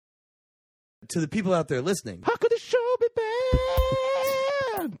To the people out there listening, How could the show be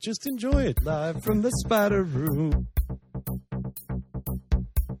bad? Just enjoy it. live from the Spider Room.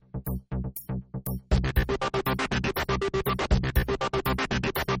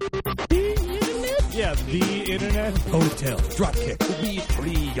 Yeah, the internet. Ponytail, dropkick. We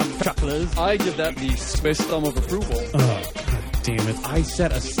three young chucklers. I give that the Swiss thumb of approval. Oh, God damn it. I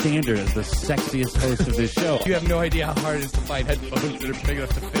set a standard as the sexiest host of this show. You have no idea how hard it is to find headphones that are big enough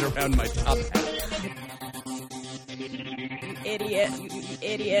to fit around my top hat. Idiot, you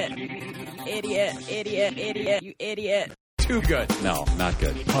idiot, you idiot. Too good. No, not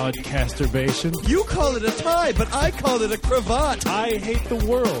good. Podcasturbation. You call it a tie, but I call it a cravat. I hate the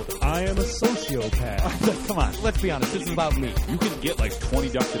world. I am a sociopath. Come on, let's be honest. This is about me. You can get like 20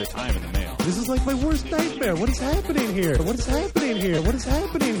 ducks at a time in the mail. This is like my worst nightmare. What is happening here? What is happening here? What is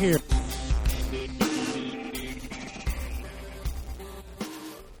happening here?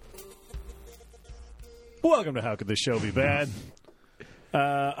 Welcome to How Could the Show Be Bad?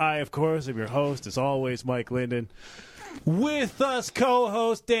 I, of course, am your host, as always, Mike Linden. With us,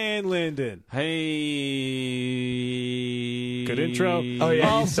 co-host Dan Linden. Hey. Good intro. Oh, yeah, you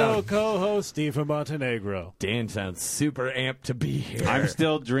Also, sound- co-host Stephen Montenegro. Dan sounds super amped to be here. I'm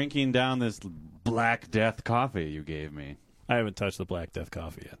still drinking down this Black Death coffee you gave me. I haven't touched the Black Death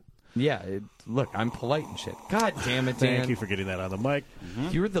coffee yet. Yeah, look, I'm polite and shit. God damn it, Dan. Thank you for getting that on the mic.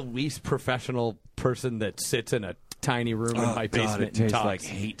 You're the least professional person that sits in a tiny room in my basement and talks. like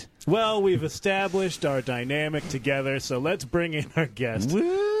hate. Well, we've established our dynamic together, so let's bring in our guest.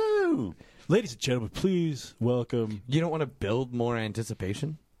 Woo! Ladies and gentlemen, please welcome. You don't want to build more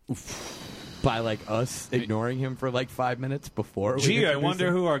anticipation? By, like, us ignoring him for, like, 5 minutes before we Gee, I introduce wonder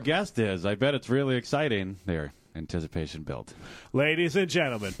him? who our guest is. I bet it's really exciting. There, anticipation built. Ladies and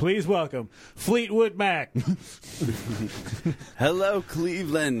gentlemen, please welcome Fleetwood Mac. Hello,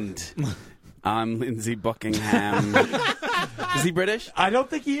 Cleveland. I'm Lindsey Buckingham. Is he British? I don't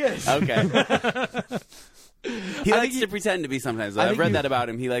think he is. Okay. He likes to pretend to be sometimes. I've think read you- that about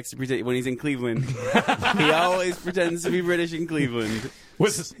him. He likes to pretend when he's in Cleveland. He always pretends to be British in Cleveland.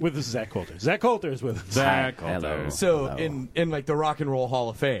 with us, Zach Coulter. Zach Coulter is with us. Zach, Hello. So, Hello. in like, the Rock and Roll Hall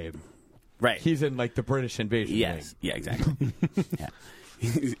of Fame, Right. he's in, like, the British invasion Yes. thing. Yeah, exactly. Yeah.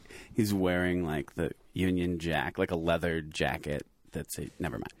 He's wearing, like, the Union Jack, like a leather jacket.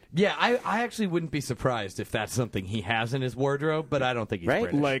 Never mind. Yeah, I actually wouldn't be surprised if that's something he has in his wardrobe, but I don't think he's Right?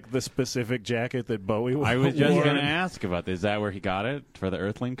 British. Like the specific jacket that Bowie wore. I was just going to ask about this. Is that where he got it for the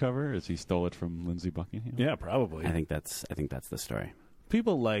Earthling cover? Is he stole it from Lindsey Buckingham? Yeah, probably. I think that's the story.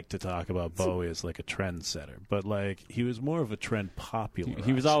 People like to talk about Bowie as like a trendsetter, but like he was more of a trend popular.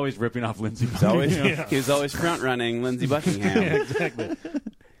 He was always ripping off Lindsey Buckingham. He was always front running Lindsey Buckingham. Yeah, exactly.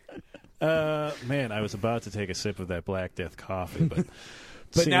 Man, I was about to take a sip of that Black Death coffee, but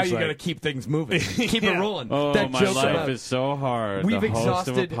But now seems you like- got to keep things moving. Keep Yeah. it rolling. Oh, that my joke life about- is so hard. We've the host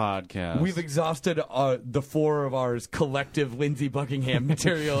of a exhausted- podcast. We've exhausted the four of ours collective Lindsey Buckingham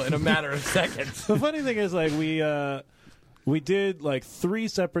material in a matter of seconds. The funny thing is, like, we did like 3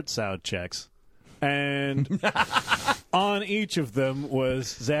 separate sound checks, and on each of them was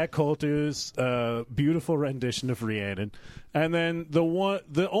Zach Coulter's beautiful rendition of Rhiannon, and then the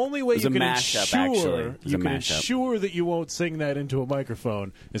only way was you a can mashup, actually. ensure It was you a can mashup. ensure that you won't sing that into a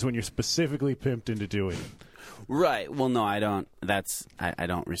microphone is when you're specifically pimped into doing it. Right. Well, no, I don't. I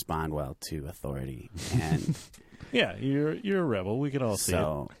don't respond well to authority, and Yeah, you're a rebel. We can all see it.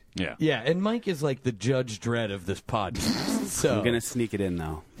 so yeah. Yeah, and Mike is like the Judge Dredd of this podcast. So I'm gonna sneak it in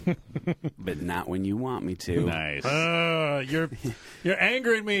though, but not when you want me to. Nice. You're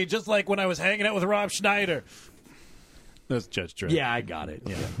angering me just like when I was hanging out with Rob Schneider. That's Judge Dredd. Yeah, I got it.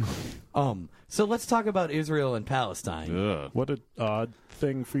 Yeah. So let's talk about Israel and Palestine. Ugh. What an odd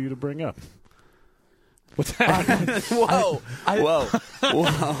thing for you to bring up. What's that? Whoa! I- Whoa!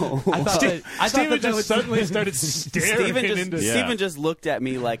 Whoa! I thought that Steven that just was suddenly started staring into... Steven just looked at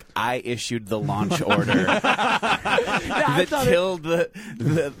me like I issued the launch order that thought killed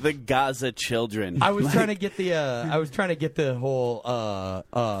the Gaza children. I was trying to get the whole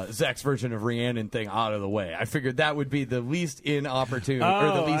Zach's version of Rhiannon thing out of the way. I figured that would be the least inopportune or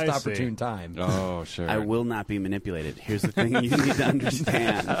the Oh, least I see. opportune time. Oh, sure. I will not be manipulated. Here's the thing you need to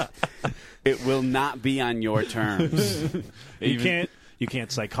understand. It will not be on your terms. You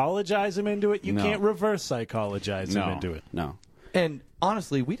can't psychologize him into it. You No. can't reverse psychologize him No. into it. No. And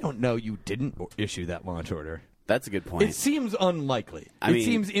honestly, we don't know you didn't issue that launch order. That's a good point. It seems unlikely. I it mean,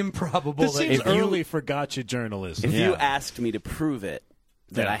 seems improbable. This that seems if you- early for gotcha journalism. if Yeah. you asked me to prove it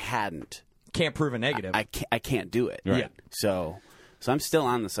that Yeah. I hadn't, can't prove a negative. I can't do it. Right. Yeah. So I'm still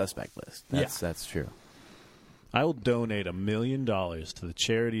on the suspect list. That's true. I will donate $1 million to the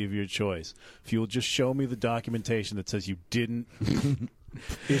charity of your choice if you will just show me the documentation that says you didn't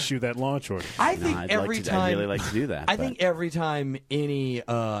issue that launch order. I No, think I'd every like to, time I'd really like to do that. I but- think every time any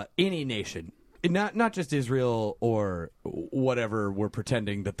nation, not just Israel or whatever we're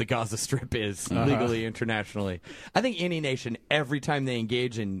pretending that the Gaza Strip is legally internationally, I think any nation, every time they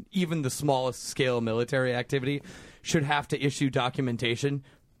engage in even the smallest scale military activity, should have to issue documentation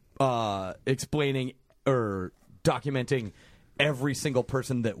explaining or documenting every single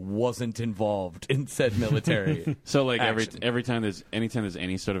person that wasn't involved in said military. So like action. anytime there's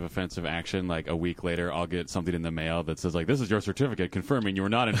any sort of offensive action, like a week later, I'll get something in the mail that says like, "This is your certificate confirming you were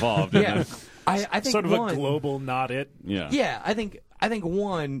not involved." in Yeah, this." I think Sort of one, a global not it. Yeah. Yeah, I think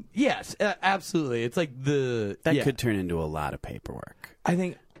one. Yes, absolutely. It's like that yeah. could turn into a lot of paperwork. I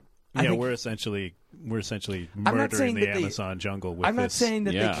think. I Yeah, think, we're essentially not murdering saying the that they- Amazon jungle with I'm not this. saying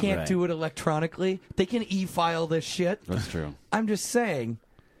that Yeah, they can't right. do it electronically. They can e-file this shit. That's true. I'm just saying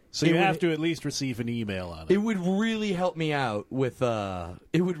So it you would- have to at least receive an email on it. it would really help me out with.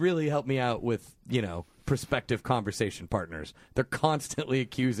 It would really help me out with prospective conversation partners. They're constantly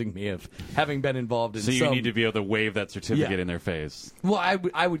accusing me of having been involved in. So you some, need to be able to wave that certificate Yeah. in their face. Well, I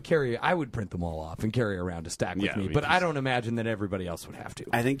would print them all off and carry around a stack with Yeah, me, we but just- I don't imagine that everybody else would have to.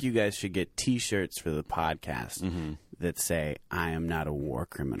 I think you guys should get T-shirts for the podcast that say "I am not a war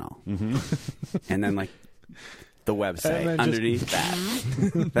criminal," and then like the And website then just- underneath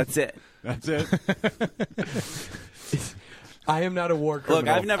that. That's it. That's it. I am not a war criminal.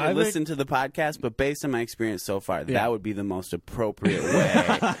 Look, I've never I think- listened to the podcast, but based on my experience so far, Yeah. that would be the most appropriate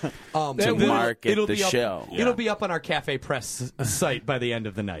way. to to market the show. It'll be up on our Cafe Press site by the end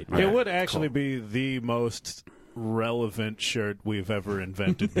of the night. It would actually be the most relevant shirt we've ever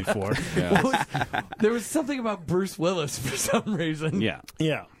invented before. There was something about Bruce Willis for some reason. Yeah.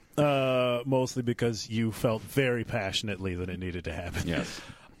 Yeah. Mostly because you felt very passionately that it needed to happen. Yes.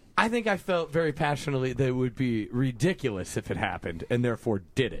 I think I felt very passionately that it would be ridiculous if it happened, and therefore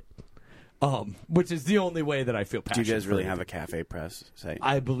did it. Which is the only way that I feel Do passionate. you guys really for it. have a Cafe Press site?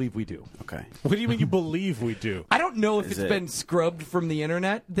 I believe we do. Okay. What do you mean you believe we do? I don't know if Is it's it- been scrubbed from the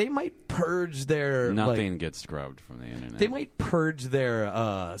internet. They might purge their Nothing gets scrubbed from the internet. They might purge their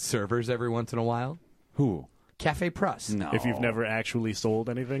servers every once in a while. Who? Cafe Press. No. If you've never actually sold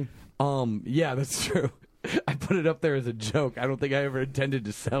anything? Yeah, that's true. I put it up there as a joke. I don't think I ever intended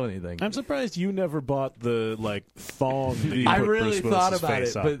to sell anything. I'm surprised you never bought the thong that you I put really Bruce thought Willis's about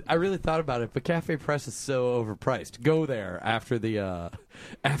face it, on. but Cafe Press is so overpriced. Go there after the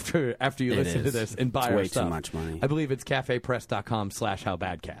after you It listen to is. this and buy It's our way too stuff. much money. I believe it's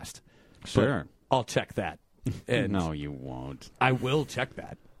cafepress.com/howbadcast. Sure. I'll check that. And No, you won't. I will check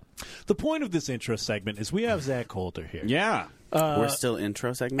that. The point of this intro segment is we have Zach Coulter here. Yeah. We're still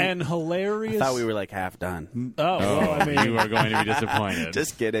intro segment? And hilarious. I thought we were like half done. Oh, well, I mean, you are going to be disappointed.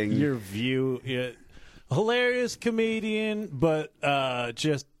 Just kidding. your view. Yeah, hilarious comedian, but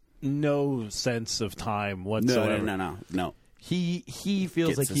just no sense of time whatsoever. No. He feels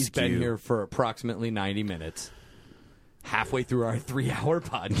Gets like he's been askew. here for approximately 90 minutes. Halfway through our 3-hour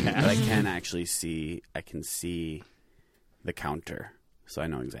podcast. But I can actually see. I can see the counter, so I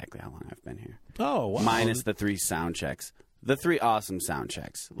know exactly how long I've been here. Oh, wow. Minus the 3 sound checks. The 3 awesome sound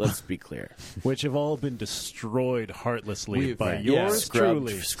checks. Let's be clear. Which have all been destroyed heartlessly We've- by yeah, yours Scrubbed,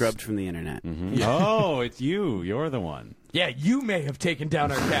 truly. scrubbed from the internet. Oh, it's you. You're the one. Yeah, you may have taken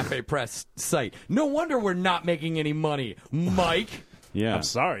down our Cafe Press site. No wonder we're not making any money, Mike. Yeah. I'm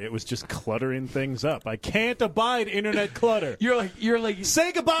sorry, it was just cluttering things up. I can't abide internet clutter. You're like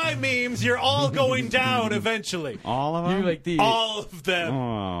Say goodbye, memes. You're all going down eventually. All of them? you're like the All of them.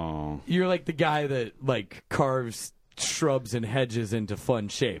 Oh. you're like the guy that like carves shrubs and hedges into fun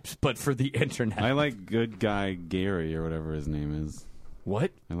shapes, but for the internet. I like Good Guy Gary or whatever his name is.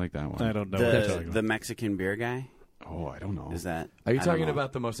 What? I like that one. I don't know what you're The talking the about. Mexican beer guy. Oh, I don't know. Is that? Are you I don't talking know.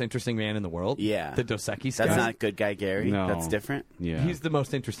 about the most interesting man in the world? Yeah. The Dos Equis That's guy? not Good Guy Gary. No. That's different. Yeah. He's the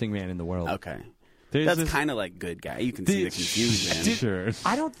most interesting man in the world. Okay. There's That's this- kind of like Good Guy. You can see the confusion. Sure.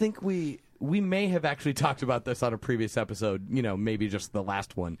 I don't think we may have actually talked about this on a previous episode, maybe just the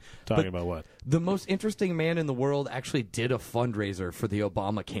last one. Talking But about what? the most interesting man in the world actually did a fundraiser for the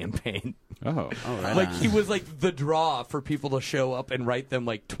Obama campaign. Oh. Right Like on. he was like the draw for people to show up and write them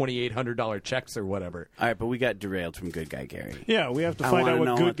like $2,800 checks or whatever. All right, but we got derailed from Good Guy Gary. Yeah, we have to I find wanna out what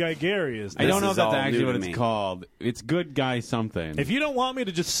know Good what- Guy Gary is. I don't This know if is that's all actually new what to it's me. called. It's Good Guy something. If you don't want me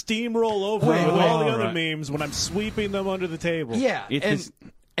to just steamroll over Wait, it with wait. all the other Alright. memes when I'm sweeping them under the table. Yeah, It's and this-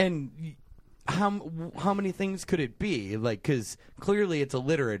 and how many things could it be? Like, because clearly it's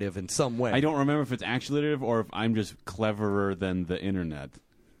alliterative in some way. I don't remember if it's actually alliterative or if I'm just cleverer than the internet.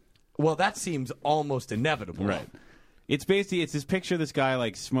 Well, that seems almost inevitable. Right. It's basically this picture of this guy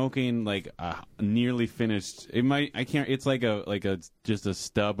like smoking like a nearly finished. It's like a just a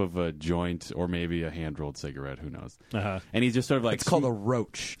stub of a joint or maybe a hand rolled cigarette. Who knows? And he's just sort of like It's called a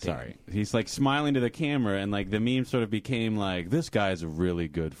roach. Sorry, he's like smiling to the camera, and like the meme sort of became like, this guy's a really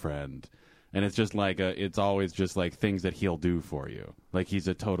good friend. And it's just like it's always just like things that he'll do for you. Like he's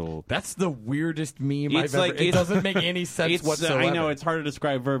a total. That's the weirdest meme It's I've like- ever. It doesn't make any sense whatsoever. I know it's hard to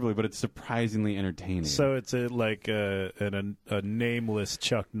describe verbally, but it's surprisingly entertaining. So it's a nameless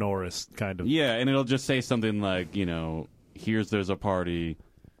Chuck Norris kind of. Yeah, and it'll just say something like, there's a party,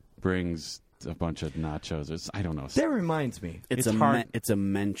 brings a bunch of nachos. I don't know. That reminds me. It's hard. it's a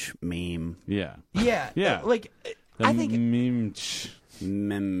mensch meme. Yeah. Yeah. Yeah. Like, I think Mem-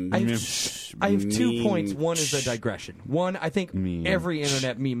 I have 2 points. One is a digression. One, I think Meme. every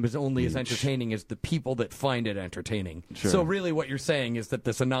internet meme is only as entertaining as the people that find it entertaining. Sure. So really what you're saying is that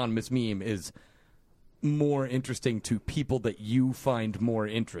this anonymous meme is more interesting to people that you find more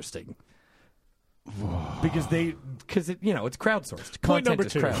interesting. Because it's crowdsourced. Point Content number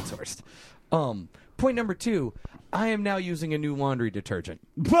is 2. crowdsourced. Point number 2, I am now using a new laundry detergent.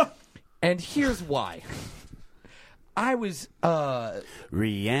 And here's why. I was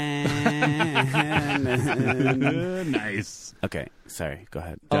Rihanna. Nice. Okay, sorry. Go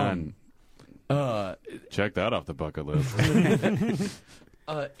ahead. Done. Check that off the bucket list.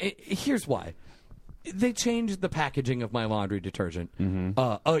 here's why. They changed the packaging of my laundry detergent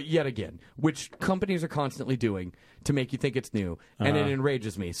yet again, which companies are constantly doing to make you think it's new, and it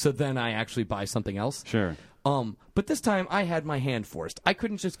enrages me. So then I actually buy something else. Sure. But this time I had my hand forced. I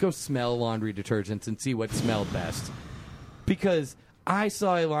couldn't just go smell laundry detergents and see what smelled best, because I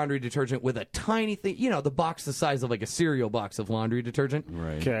saw a laundry detergent with a tiny thing, the box the size of like a cereal box of laundry detergent.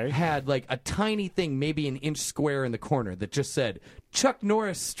 Right. Okay. Had like a tiny thing, maybe an inch square in the corner, that just said Chuck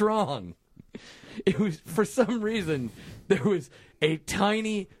Norris Strong. It was, for some reason, there was a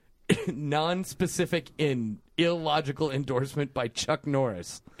tiny, non-specific and illogical endorsement by Chuck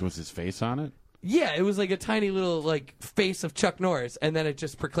Norris. Was his face on it? Yeah, it was like a tiny little like face of Chuck Norris, and then it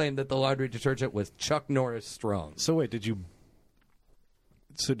just proclaimed that the laundry detergent was Chuck Norris Strong. So wait, did you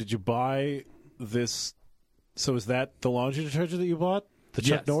buy this? So is that the laundry detergent that you bought? The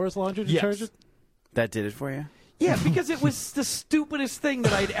Chuck Yes. Norris laundry Yes. detergent? That did it for you? Yeah, because it was the stupidest thing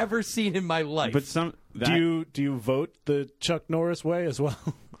that I'd ever seen in my life. But Do you vote the Chuck Norris way as well?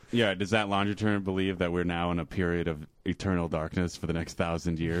 Yeah, does that laundry detergent believe that we're now in a period of eternal darkness for the next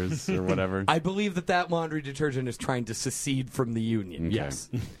 1,000 years or whatever? I believe that laundry detergent is trying to secede from the union. Okay. Yes.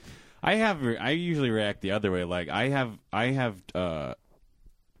 I usually react the other way. Like I have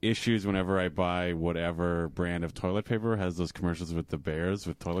issues whenever I buy whatever brand of toilet paper has those commercials with the bears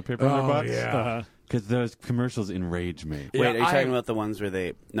with toilet paper in their butts. Yeah. Because those commercials enrage me. Wait, are you I- talking about the ones where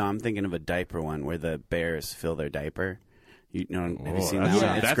they... No, I'm thinking of a diaper one where the bears fill their diaper. Have you seen that that's-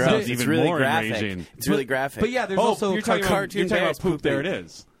 one? It's that gross. sounds it's even really more graphic. enraging. It's really graphic. But yeah, there's also you're talking cartoon about bears poop. There it pooping.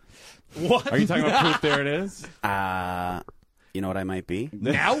 is. What? Are you talking about poop? There it is. You know what I might be?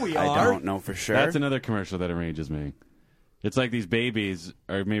 now we are. I don't know for sure. That's another commercial that enrages me. It's like these babies,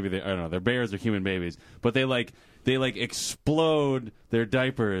 or maybe I don't know, they're bears or human babies, but they explode their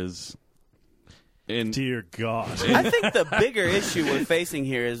diapers. Dear God. I think the bigger issue we're facing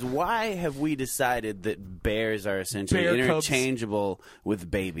here is why have we decided that bears are essentially Bear cubs. interchangeable with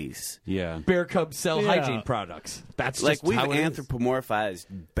babies? Yeah. Bear Cubs sell Yeah. hygiene products. That's Like just we've how it is. anthropomorphized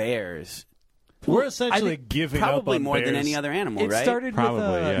bears We're essentially I think giving up probably on more than bears. any other animal, It right? started Probably,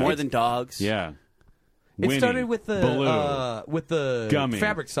 with yeah. More than dogs. Yeah. It Winnie, started with Baloo. the Gummy.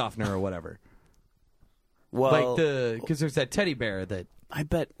 fabric softener or whatever. Well, Because there's that teddy bear that I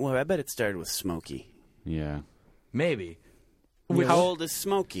bet it started with Smokey. Yeah. maybe. How old is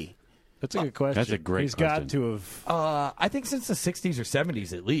Smokey? That's a good question. That's a great He's question. got to have. I think since the 60s or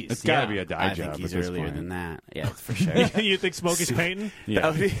 70s at least. It's got to be a dye I job think he's at this earlier point. than that. Yeah, for sure. You think Smokey's painting?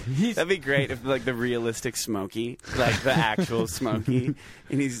 Yeah. That'd be great if like the realistic Smokey, like the actual Smokey,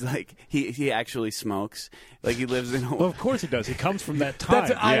 and he's like he actually smokes, like he lives in. Well, of course he does. He comes from that time.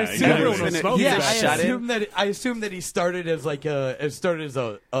 That's, I Yeah, assume, exactly. Everyone He's smokes a yeah, back shut then. I assume that he started as like a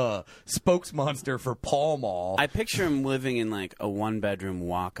spokesmonster for Pall Mall. I picture him living in like a 1-bedroom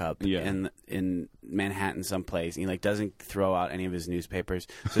walk-up Yeah. in Manhattan someplace. He like doesn't throw out any of his newspapers,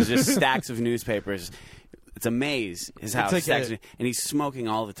 so there's just stacks of newspapers. It's a maze. His house, like stacks a- of- and he's smoking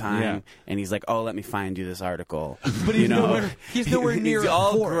all the time. Yeah. And he's like, "Oh, let me find you this article." But he's he's nowhere near He's a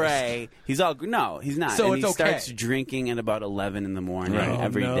all forest. gray. He's all no, he's not. So and it's he okay. starts drinking at about 11 in the morning Right.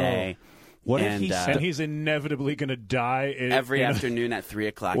 every day. What if And, he And he's inevitably going to die every afternoon at 3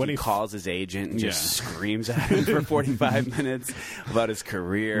 o'clock, when he he calls his agent and just screams at him for 45 minutes about his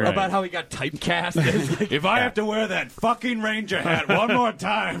career. About how he got typecast. as, like, if I have to wear that fucking Ranger hat one more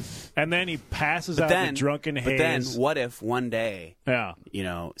time, And then he passes out in drunken haze. But then, what if one day, Yeah.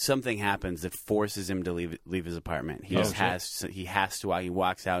 something happens that forces him to leave his apartment? He has to. He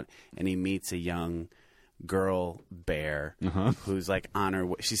walks out and he meets a young girl bear who's like on her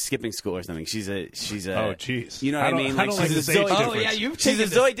way. She's skipping school or something. She's a Oh, jeez. You know what I mean? I don't like she's this a age Zoe, difference. Oh, yeah, you've she's taken a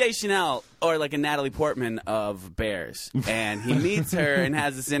Zoe Deschanel or like a Natalie Portman of bears. And he meets her and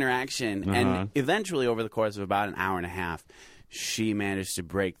has this interaction. And eventually, over the course of about an hour and a half, she managed to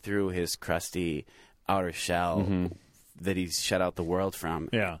break through his crusty outer shell that he's shut out the world from.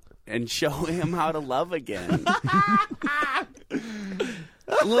 Yeah. And show him how to love again.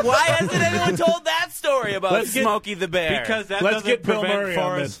 Why hasn't anyone told that story about Smokey the Bear? because that Let's doesn't get Bill prevent Murray on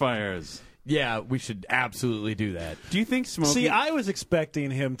forest this. fires. yeah, we should absolutely do that. Do you think Smokey? See, I was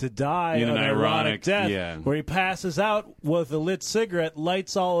expecting him to die In an an ironic ironic- death, yeah. where he passes out with a lit cigarette,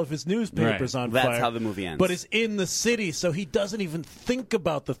 lights all of his newspapers Right. on That's fire. how the movie ends. But is in the city, so he doesn't even think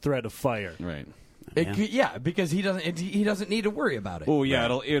about the threat of fire. right. Yeah, because he doesn't need to worry about it. Oh yeah,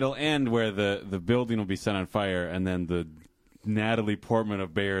 it'll end where the building will be set on fire, and then the Natalie Portman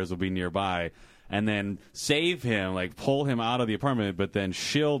of Bears will be nearby, and then save him, like pull him out of the apartment. But then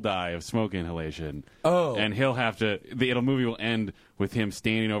she'll die of smoke inhalation. Oh. and he'll have to. The movie will end with him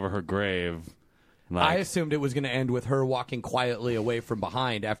standing over her grave. I assumed it was going to end with her walking quietly away from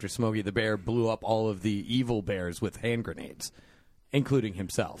behind after Smokey the Bear blew up all of the evil bears with hand grenades, including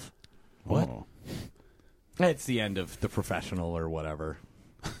himself. what? It's the end of The Professional or whatever.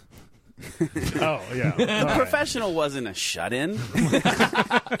 Oh, yeah. The Professional wasn't a shut-in.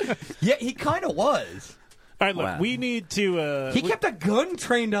 Yeah, he kind of was. All right, look, Wow. we need to... He kept a gun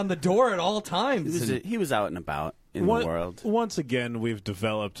trained on the door at all times. He was out and about in the world. Once again, we've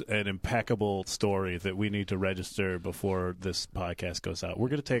developed an impeccable story that we need to register before this podcast goes out. We're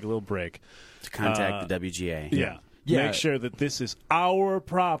going to take a little break. To contact the WGA. Yeah. Yeah. Make sure that this is our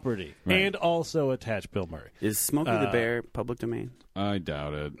property and also attach Bill Murray. Is Smokey the Bear public domain? I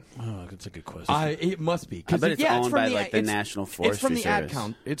doubt it. Oh, that's a good question. It must be. I bet it's owned from by the- like the it's- National It's Forestry from the ad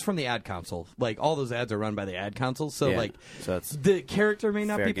Service. It's from the ad council. Like all those ads are run by the ad council. So Yeah. like, So it's the character may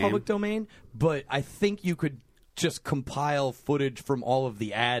not fair be game. public domain, but I think you could just compile footage from all of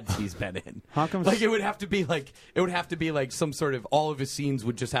the ads he's been in. How come- Like it would have to be like some sort of, all of his scenes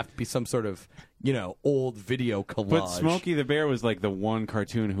would just have to be some sort of, old video collage. But Smokey the Bear was like the one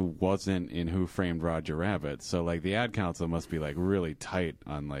cartoon who wasn't in Who Framed Roger Rabbit. So like the ad council must be like really tight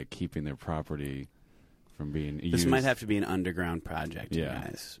on like keeping their property from being used. This might have to be an underground project, you Yeah.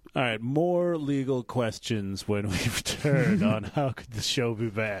 guys. All right, more legal questions when we return on How Could the Show Be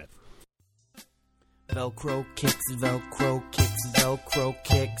Bad? Velcro kicks, Velcro kicks, Velcro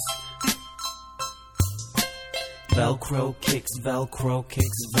kicks. Velcro kicks, Velcro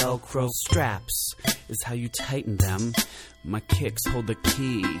kicks, Velcro straps is how you tighten them. My kicks hold the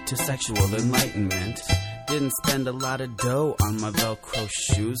key to sexual enlightenment. Didn't spend a lot of dough on my Velcro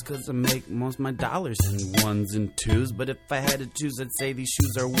shoes, cause I make most of my dollars in ones and twos. But if I had to choose, I'd say these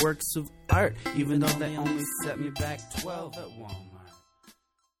shoes are works of art, even though they only set me back 12 at Walmart.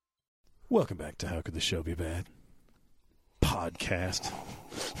 Welcome back to How Could the Show Be Bad? Podcast.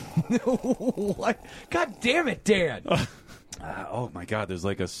 What? God damn it, Dan! oh my God! There's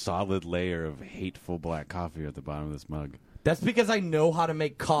like a solid layer of hateful black coffee at the bottom of this mug. That's because I know how to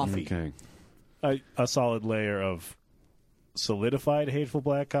make coffee. Okay. A solid layer of solidified hateful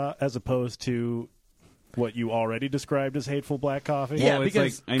black coffee as opposed to what you already described as hateful black coffee? Yeah, Well, it's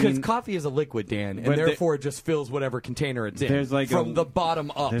because like- I mean- coffee is a liquid, Dan, and But therefore it just fills whatever container it's in. There's like from a- the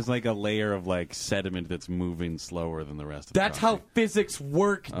bottom up. There's like a layer of like sediment that's moving slower than the rest of That's the coffee. how physics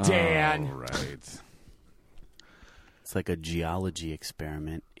work, Dan. Oh, right. It's like a geology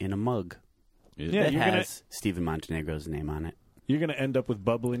experiment in a mug. Yeah, That you're has Stephen Montenegro's name on it. You're going to end up with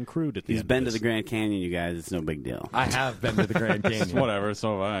bubbling crude at the He's end been of to this. the Grand Canyon, you guys. It's no big deal. I have been to the Grand Canyon. Whatever.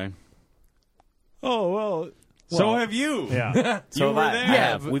 So have I. Oh, well. So have you. Yeah. So You were there. I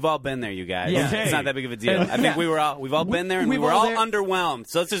have. We've all been there, you guys. Yeah. Okay. It's not that big of a deal. I think we've all been there, and we we've were all all there. underwhelmed.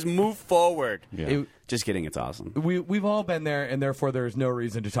 So let's just move forward. Yeah. It- Just kidding. It's awesome. we've all been there, and therefore there is no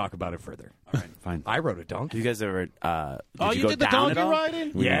reason to talk about it further. All right. Fine. I rode a Did donkey. you guys ever? Oh, you go did the down donkey at all?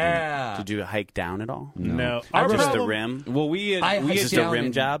 riding? Yeah. Did you hike down at all? No. I Our rode- Just the problem- rim. Well, we I had, we hiked had Just a down rim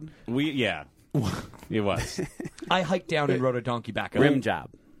in- job. yeah. It was. I hiked down and rode a donkey back up. Rim job.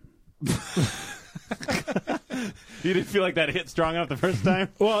 You didn't feel like that hit strong enough the first time?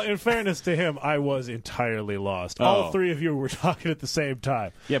 Well, in fairness to him, I was entirely lost. All three of you were talking at the same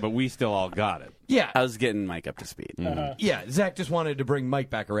time. Yeah, but we still all got it. Yeah. I was getting Mike up to speed. Yeah, Zach just wanted to bring Mike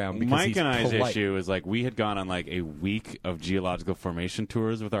back around because Mike he's and I's polite. issue is like we had gone on like a week of geological formation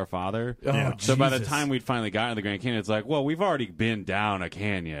tours with our father. Oh, So by the Jesus. time we'd finally gotten to the Grand Canyon, it's like, well, we've already been down a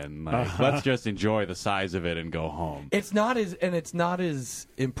canyon. Like, let's just enjoy the size of it and go home. It's not as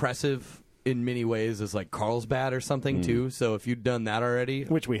impressive in many ways as like Carlsbad or something too. So if you'd done that already,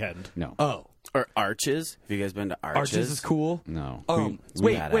 Which we hadn't. No. oh, Or Arches. Have you guys been to Arches? Arches is cool. No.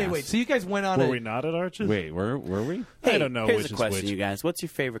 Wait. badass. So you guys went on Were a we not at Arches? Wait, were we? Hey, I don't know Here's which a is question, which. you guys. What's your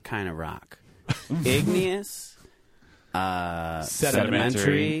favorite kind of rock? Igneous,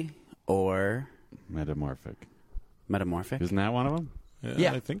 sedimentary, or Metamorphic. metamorphic? Isn't that one of them?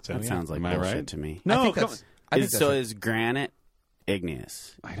 Yeah. I think so. That yeah. sounds like Am I bullshit right? to me. I No, think come that's, I think that's right. Is granite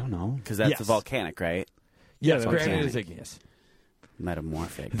igneous? I don't know. Because that's Yes. the volcanic, right? yes, Yeah, granite volcanic. is igneous.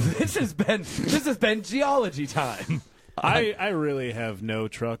 Metamorphic. This has been geology time. I really have no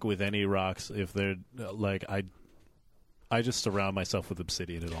truck with any rocks if they're like I just surround myself with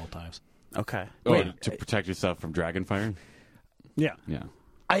obsidian at all times. Okay. To protect yourself from dragon fire? Yeah. Yeah.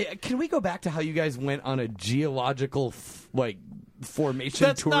 Can we go back to how you guys went on a geological formation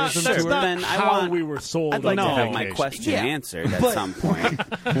That's tourism not, that's tour? not Then I how want- we were sold. I'd like on to have my vacation. question Yeah, answered at but- some point.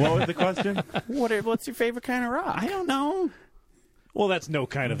 What was the question? What's your favorite kind of rock? I don't know. Well, that's no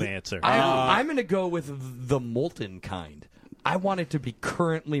kind of answer. I'm going to go with the molten kind. I want it to be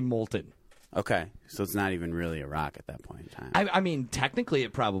currently molten. Okay, so it's not even really a rock at that point in time. I mean, technically,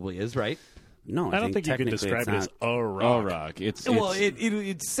 it probably is, right? No, I don't think you could technically describe it it's as not. a rock. Oh, rock. It's Well,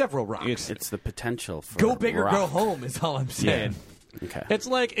 it's several rocks. It's the potential for Go big or rock. go home is all I'm saying. Okay. It's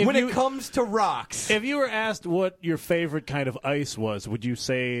like if When you, it comes to rocks, if you were asked what your favorite kind of ice was, would you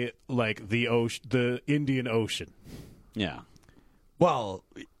say like the ocean, the Indian Ocean? yeah. well,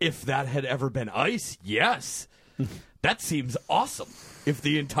 if that had ever been ice, yes. That seems awesome. If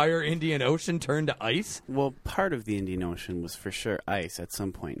the entire Indian Ocean turned to ice, Well, part of the Indian Ocean was for sure ice at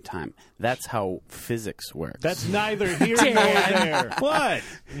some point in time. That's how physics works. That's neither here nor there. What?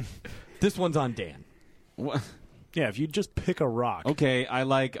 this one's on Dan. What? Yeah, if you just pick a rock. Okay, I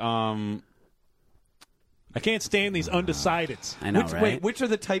like I can't stand these undecideds. I know, Which, right? Wait, which are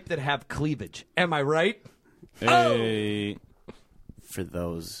the type that have cleavage? Am I right? a For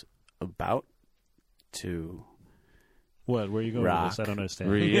those about to What? Where are you going Rock. with this? I don't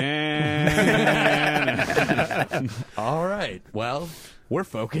understand. Rihanna. All right. Well, we're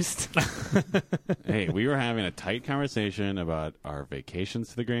focused. Hey, we were having a tight conversation about our vacations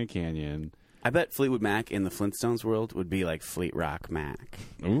to the Grand Canyon. I bet Fleetwood Mac in the Flintstones world would be like Fleet Rock Mac.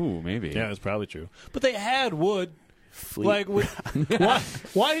 Ooh, maybe. Yeah, that's probably true. But they had wood. Fleet Like,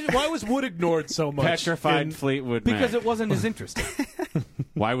 why was wood ignored so much? Petrified in- Fleetwood because Mac. it wasn't as interesting.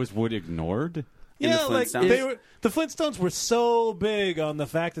 Why was wood ignored? in the Yeah, like Flintstones? the Flintstones were so big on the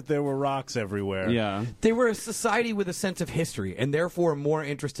fact that there were rocks everywhere. Yeah. They were a society with a sense of history, and therefore more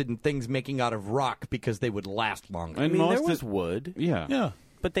interested in things making out of rock because they would last longer. I And mean, there most was of- wood, Yeah. Yeah.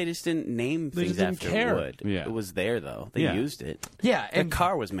 but they just didn't name They things just didn't after care. wood. Yeah. It was there though. They Yeah. used it. Yeah, The and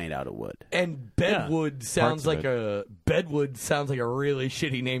car was made out of wood. and Bedwood sounds of like a really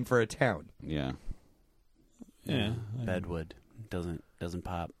shitty name for a town. Yeah. Yeah. Bedwood doesn't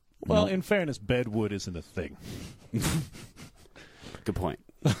pop. Well, in fairness, bedwood isn't a thing. Good point.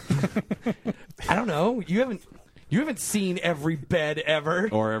 I don't know. You haven't seen every bed ever.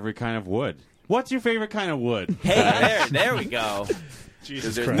 Or every kind of wood. What's your favorite kind of wood? Hey, there we go.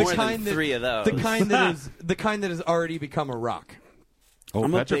 Jesus There's Christ. more kind than three of those. The kind that has already become a rock. Oh,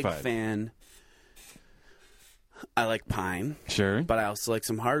 I'm a big petrified. fan. I like pine, Sure. but I also like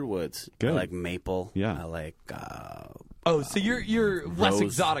some hardwoods. Good. I like maple. Yeah. I like Oh, so you're less rose-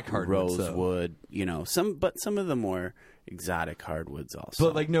 exotic hardwoods, though. rosewood. You know, some of the more exotic hardwoods also.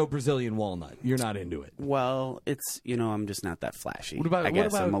 But like no Brazilian walnut. You're not into it. well, it's I'm just not that flashy. What about- I what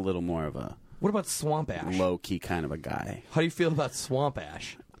guess about- I'm a little more of a What about swamp ash? low key kind of a guy. How do you feel about swamp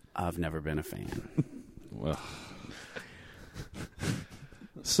ash? I've never been a fan. Well,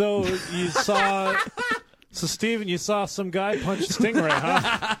 So you saw... So, Steven, you saw some guy punch a stingray,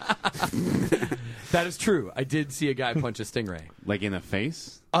 huh? That is true. I did see a guy punch a stingray. like in the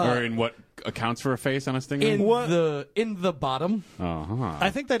face? or in what accounts for a face on a stingray? In the bottom. Uh-huh. I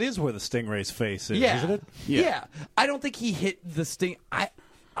think that is where the stingray's face is, Yeah. isn't it? Yeah. I don't think he hit the sting.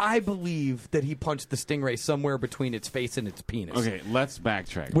 I believe that he punched the stingray somewhere between its face and its penis. Okay, let's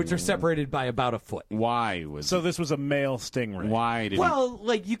backtrack. Which are separated by about a foot. Why was So this was a male stingray. Why did Well,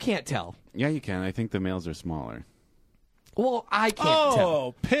 like you can't tell. Yeah, you can. I think the males are smaller. Well, I can't tell.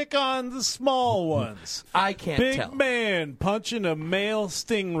 Oh, pick on the small ones. I can't Big tell. man punching a male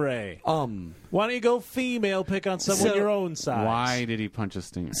stingray. Why don't you go female? Pick on someone So- your own size. Why did he punch a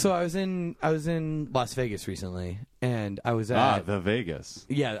stingray? So I was in Las Vegas recently, and I was at the Vegas.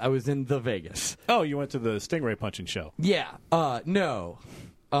 yeah, I was in the Vegas. Oh, you went to the stingray punching show. Yeah, no,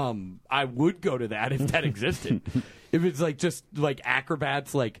 I would go to that if that existed. If it's like just like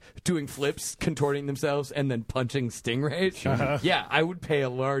acrobats like doing flips, contorting themselves, and then punching stingrays. Yeah, I would pay a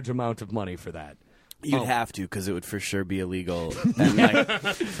large amount of money for that. You'd have to, because it would for sure be illegal and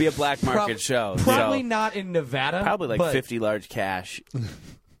like be a black market show. Probably So, not in Nevada. probably like but 50 large cash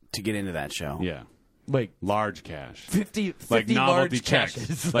to get into that show. Yeah. like Large cash. 50 Like novelty large checks.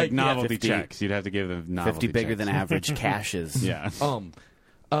 checks. Like yeah. novelty 50 checks. You'd have to give them novelty 50 bigger checks. than average cashes. Yeah.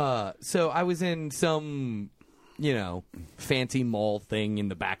 So I was in some, fancy mall thing in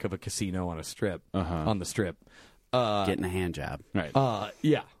the back of a casino on a strip, on the strip. Getting a hand job. Right.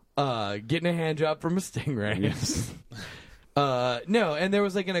 Yeah. Getting a hand job from a stingray. Yes. No, and there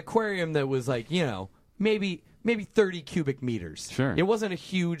was like an aquarium that was like, maybe 30 cubic meters. Sure. It wasn't a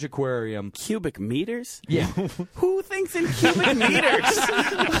huge aquarium. Cubic meters? Yeah. Who thinks in cubic meters?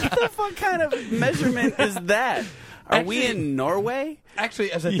 What the fuck kind of measurement is that? Are we in Norway?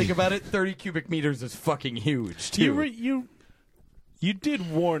 Actually, as I think about it, 30 cubic meters is fucking huge, too. You did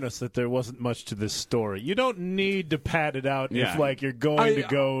warn us that there wasn't much to this story. You don't need to pad it out Yeah. if like you're going to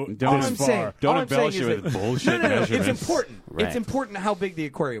go Don't- this I'm far. saying- Don't all I'm embellish saying it is with that- bullshit No, measurements. it's important. Right. It's important how big the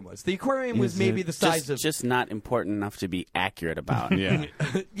aquarium was. The aquarium was Is maybe it? the size of... Just not important enough to be accurate about. Yeah.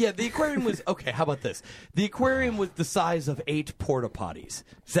 Yeah, the aquarium was... Okay, how about this? The aquarium was the size of 8 porta potties.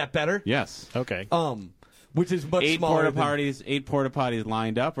 Is that better? Yes. Okay. Which is much Eight smaller porta potties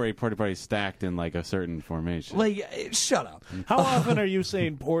lined up, or 8 porta potties stacked in like a certain formation. Like, shut up. How often are you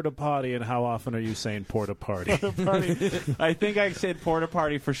saying porta potty and how often are you saying porta party? I think I said porta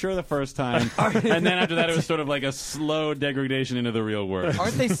party for sure the first time, and then after that it was sort of like a slow degradation into the real word.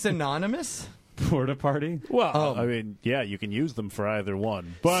 Aren't they synonymous? Porta party? Well, I mean, yeah, you can use them for either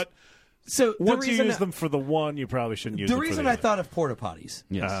one. But So once the you reason use them for the one, you probably shouldn't use the them for reason the I other. thought of porta potties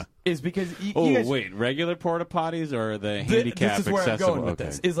Yes. is because you Oh, guys, wait, regular porta potties or the handicap this is where accessible? I'm going with Okay.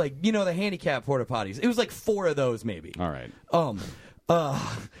 this. Is like the handicap porta potties. It was like 4 of those maybe. All right.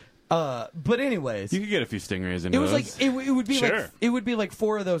 But anyways, You could get a few stingrays into it was those. like it would be Sure. like it would be like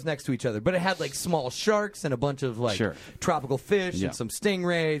 4 of those next to each other, but it had like small sharks and a bunch of like Sure. tropical fish Yeah. and some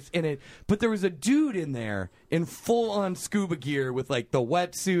stingrays in it. But there was a dude in there in full on scuba gear with like the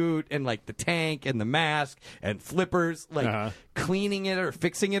wetsuit and like the tank and the mask and flippers, like cleaning it or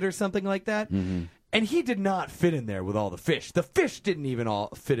fixing it or something like that. Mm-hmm. And he did not fit in there with all the fish. The fish didn't even all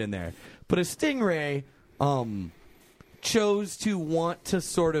fit in there. But a stingray chose to want to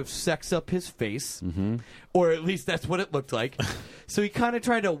sort of sex up his face, or at least that's what it looked like. So he kind of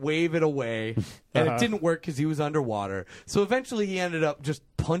tried to wave it away, and it didn't work because he was underwater. So eventually he ended up just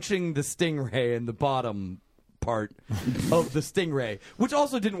punching the stingray in the bottom part of the stingray, which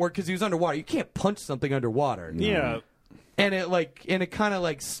also didn't work because he was underwater. You can't punch something underwater. Yeah. And it kind of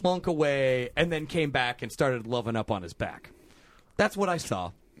like slunk away and then came back and started loving up on his back. That's what I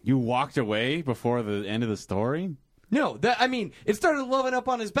saw. You walked away before the end of the story? No, it started loving up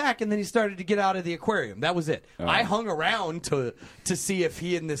on his back, and then he started to get out of the aquarium. That was it. I hung around to see if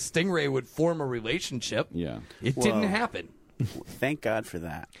he and this stingray would form a relationship. Yeah. It didn't happen. Thank God for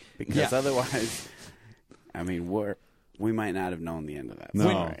that. Because Yeah. otherwise, I mean, we might not have known the end of that. No.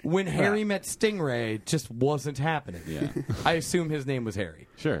 story. When Harry met Stingray, just wasn't happening. Yeah. I assume his name was Harry.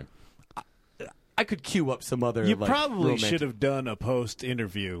 Sure. I could cue up some other. You like, probably romantic- should have done a post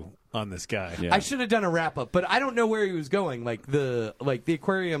interview on this guy. Yeah. I should have done a wrap up, but I don't know where he was going. Like the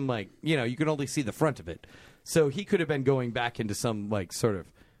aquarium, you can only see the front of it, so he could have been going back into some like sort of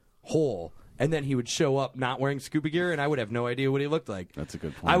hole, and then he would show up not wearing scuba gear, and I would have no idea what he looked like. That's a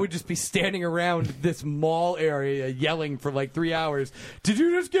good point. I would just be standing around this mall area yelling for like 3 hours. Did you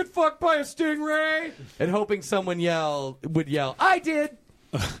just get fucked by a stingray? And hoping someone would yell, I did,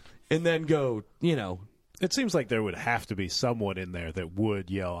 and then go, It seems like there would have to be someone in there that would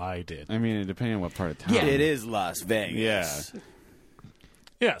yell, I did. I mean, depending on what part of town. Yeah. It is Las Vegas.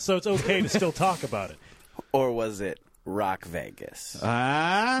 Yeah, so it's okay to still talk about it. Or was it Rock Vegas?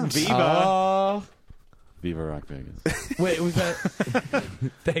 Viva. Viva Rock Vegas. Wait, was that?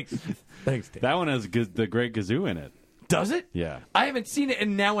 Thanks, Dave. That one has the Great Gazoo in it. Does it? Yeah. I haven't seen it,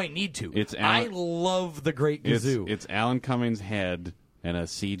 and now I need to. I love the Great Gazoo. It's Alan Cummings' head and a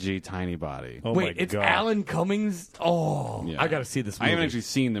CG tiny body. Oh Wait, my it's God. Alan Cummings? Oh, Yeah. I got to see this I movie. haven't actually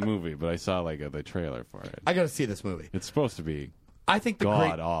seen the movie, but I saw the trailer for it. I got to see this movie. It's supposed to be I think the god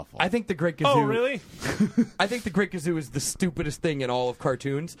Great, awful. I think the Great Gazoo. Oh, really? I think the Great Gazoo is the stupidest thing in all of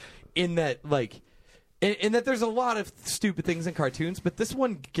cartoons. In that, in that there's a lot of stupid things in cartoons, but this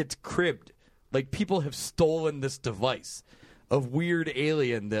one gets cribbed. Like people have stolen this device of weird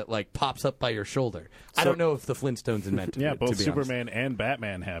alien that pops up by your shoulder. I don't know if the Flintstones invented Yeah, it. both to be Superman and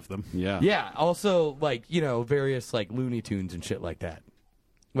Batman have them. yeah. Yeah, also various Looney Tunes and shit like that.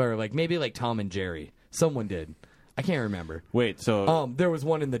 Or maybe Tom and Jerry. Someone did. I can't remember. Wait, so There was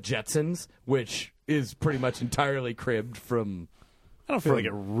one in the Jetsons, which is pretty much entirely cribbed from. I don't feel like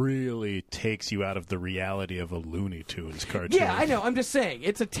it really takes you out of the reality of a Looney Tunes cartoon. Yeah, I know. I'm just saying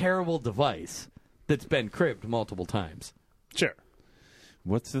it's a terrible device that's been cribbed multiple times. Sure.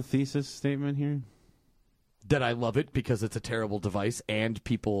 what's the thesis statement here? That I love it because it's a terrible device and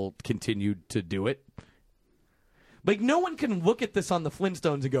people continued to do it. No one can look at this on the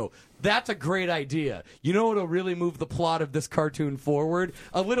Flintstones and go, that's a great idea. You know what'll really move the plot of this cartoon forward?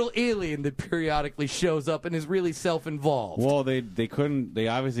 A little alien that periodically shows up and is really self-involved. Well, they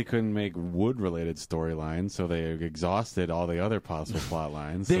obviously couldn't make wood-related storylines, so they exhausted all the other possible plot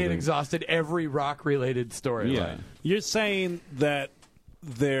lines. They had exhausted every rock-related storyline. Yeah. You're saying that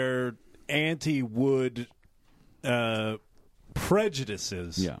their anti-wood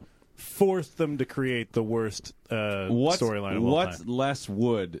prejudices forced them to create the worst storyline of all What's time. less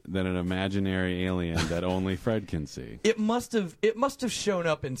wood than an imaginary alien that only Fred can see? It must have shown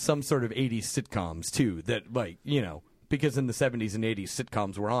up in some sort of 80s sitcoms too, that because in the 70s and 80s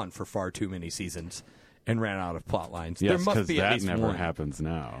sitcoms were on for far too many seasons and ran out of plot lines. Yes, there must because be at that least never one. happens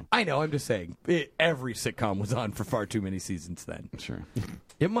now. I know, I'm just saying every sitcom was on for far too many seasons then. Sure.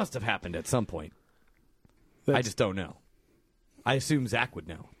 It must have happened at some point. I just don't know. I assume Zach would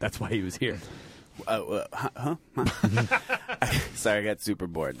know. That's why he was here. Huh? Sorry, I got super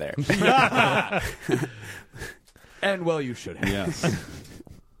bored there. And well, you should have.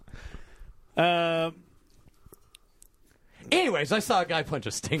 Yes. Anyways, I saw a guy punch a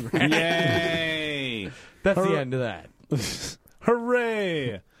stingray. Yay! That's the end of that.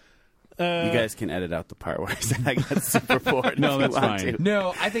 Hooray! You guys can edit out the part where I said I got super bored. No, if you that's want fine. to.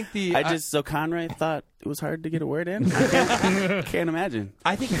 No, I think So Conrad thought it was hard to get a word in. I can't imagine.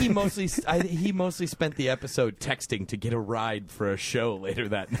 I think he mostly spent the episode texting to get a ride for a show later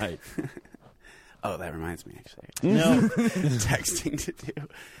that night. Oh, that reminds me, actually. No, Texting to do.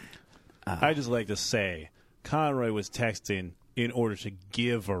 I just like to say Conroy was texting in order to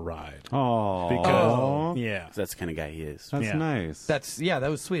give a ride. Oh, Because, yeah. That's the kind of guy he is. that's Yeah. nice. That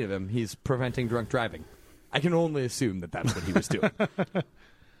was sweet of him. He's preventing drunk driving. I can only assume that that's what he was doing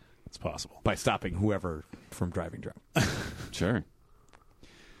It's possible. by stopping whoever from driving drunk. Sure.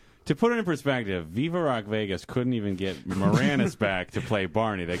 To put it in perspective, Viva Rock Vegas couldn't even get Moranis back to play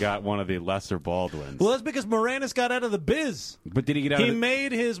Barney. They got one of the lesser Baldwins. Well, that's because Moranis got out of the biz. But did he get out He of the...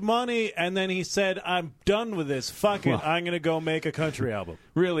 made his money, and then he said, I'm done with this. Fuck it. I'm going to go make a country album.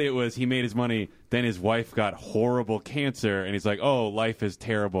 Really, it was he made his money, then his wife got horrible cancer, and he's like, oh, life is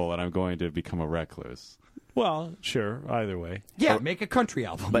terrible, and I'm going to become a recluse. Well, sure. Either way. Yeah, make a country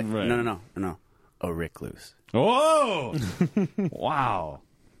album. But Right. no. A recluse. Whoa! Wow.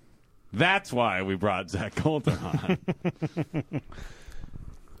 That's why we brought Zach Colton on.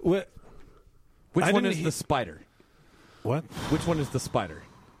 What? Which I one didn't is he- the spider? What? Which one is the spider?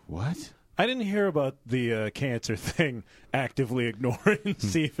 What? I didn't hear about the cancer thing actively ignoring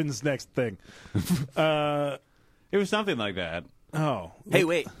Stephen's next thing. It was something like that. Oh. Hey,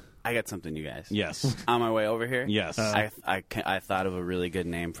 wait. I got something, you guys. Yes. On my way over here, Yes. I thought of a really good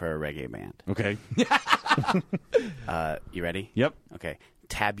name for a reggae band. Okay. You ready? Yep. Okay.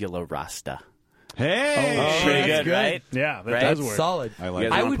 Tabula Rasta. Hey! Pretty that's good, good. right? Yeah, that Right? does That's work. solid. I like You it.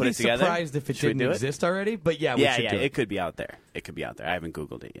 guys I wanna would put be it together? surprised if it Should we didn't do it? exist already, but yeah, we Yeah, should do it could be out there. It could be out there. I haven't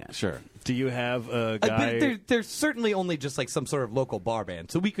Googled it yet. Sure. Do you have a But guy? there's certainly only just some sort of local bar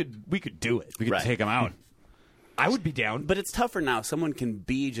band, so we could do it. We could Right. take him out. I would be down. But it's tougher now. Someone can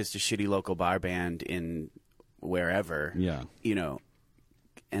be just a shitty local bar band in wherever. Yeah. You know,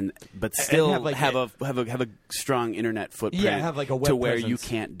 but still have, have a strong internet footprint. Yeah, have, a web to where you presence.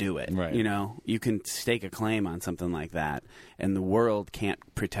 can't do it. Right. You know, you can stake a claim on something like that, and the world can't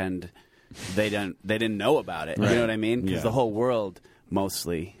pretend they didn't know about it. You Right. know what I mean? Because Yeah. the whole world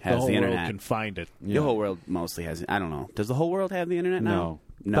mostly has the whole the world internet. can find it. The whole world mostly has. I don't know. Does the whole world have the internet now? No.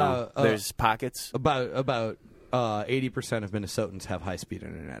 No. Uh, There's pockets. About 80% of Minnesotans have high-speed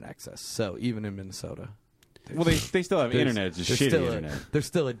internet access. So even in Minnesota, Well, they still have internet. It's just shitty internet. There's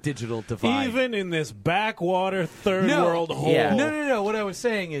still a digital divide. Even in this backwater third world hole. Yeah. No. What I was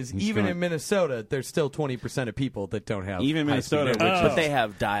saying is, even going- in Minnesota, there's still 20% of people that don't have Even high-speed Minnesota, internet. which But they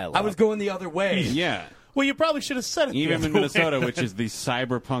have dial-up. I was going the other way. Yeah. Well, you probably should have said it. Even the in other Minnesota, way. which is the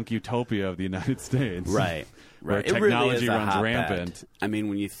cyberpunk utopia of the United States. Right. Where Right. It technology really is a runs hotbed. rampant. I mean,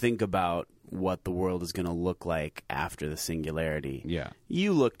 when you think about what the world is going to look like after the singularity, Yeah.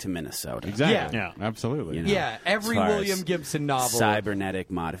 you look to Minnesota. Exactly. Yeah. Absolutely. You know, Yeah, every as far William as Gibson novel. cybernetic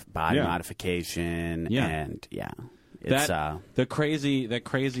body Yeah. modification, Yeah. and it's The crazy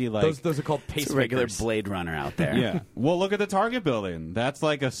like Those are called it's a regular pacemakers. Blade Runner out there. yeah. Well, look at the Target building. That's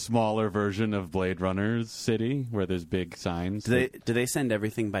like a smaller version of Blade Runner's city, where there's big signs. Do they send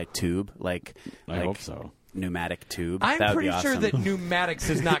everything by tube? I hope so. Pneumatic tube. I'm That would pretty be awesome. sure that pneumatics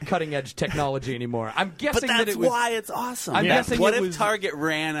is not cutting edge technology anymore. I'm But guessing that's that it was. why it's awesome. I'm That's- guessing what it if was- Target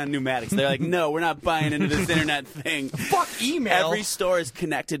ran on pneumatics? They're like, no, we're not buying into this internet thing. Fuck email. Every store is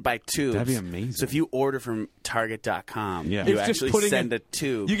connected by tubes. That'd be amazing. So if you order from Target.com, Yeah. you It's just actually putting send a- a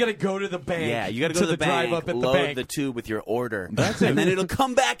tube. You got to go to the bank. yeah, you got to go to the bank, drive up at load the bank. the tube with your order, That's and it. then it'll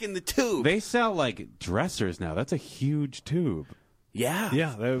come back in the tube. They sell like dressers now. That's a huge tube. yeah,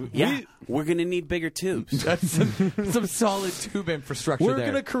 Yeah. We're gonna need bigger tubes. That's some solid tube infrastructure We're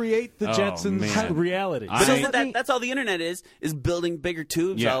there. going to create the Oh, Jetsons man. reality. But I- isn't that's all the internet is building bigger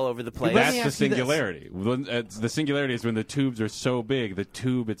tubes Yeah. all over the place. That's me the ask you this. singularity. The singularity is when the tubes are so big, the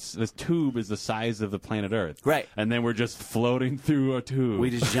tube is the size of the planet Earth. Right. And then we're just floating through a tube.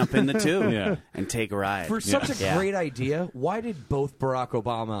 We just jump in the tube Yeah. and take a ride. For such a Yeah. great idea, why did both Barack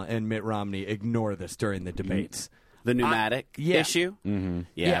Obama and Mitt Romney ignore this during the debates? The pneumatic yeah. issue. Mm-hmm.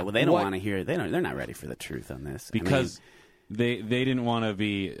 Yeah, Yeah, well, they don't what- want to hear. They're not ready for the truth on this because they didn't want to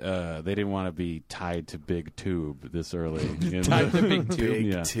be tied to big tube this early. Tied to big tube. big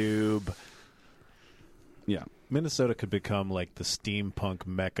Yeah. tube. Yeah. Minnesota could become like the steampunk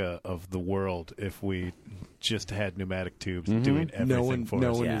mecca of the world if we just had pneumatic tubes doing everything for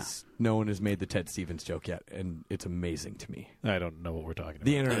us. Yeah. No one has made the Ted Stevens joke yet, and it's amazing to me. I don't know what we're talking about.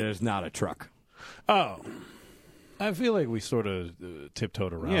 The internet is not a truck. Oh. I feel like we sort of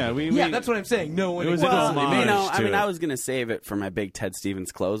tiptoed around. Yeah, it. Yeah, that's what I'm saying. No one. It was well, an homage You know, I to mean, it. I was going to save it for my big Ted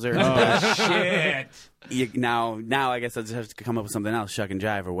Stevens closer. Oh, shit. Now, I guess I just have to come up with something else, shuck and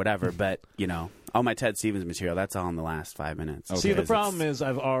jive or whatever. But all my Ted Stevens material, that's all in the last 5 minutes. See, the Because problem it's- is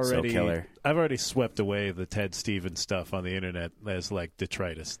I've killer. already swept away the Ted Stevens stuff on the internet as like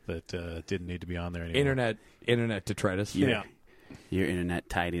detritus that didn't need to be on there anymore. Internet detritus. Yeah. your internet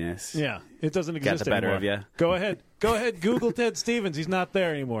tidiness. Yeah. It doesn't exist the better anymore. of ya. Go ahead. Google Ted Stevens. He's not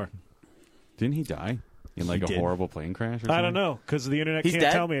there anymore. Didn't he die in like He a did. horrible plane crash? Or something? I don't know because the internet He's can't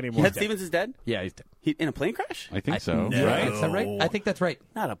dead. tell me anymore. Ted Stevens is dead. Yeah, he's dead. In a plane crash? I think so. No. Right? Is that right? I think that's right.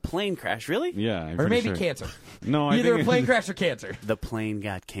 Not a plane crash, really? Yeah, I'm Or pretty maybe sure. cancer. No, I Either think a plane crash or cancer. The plane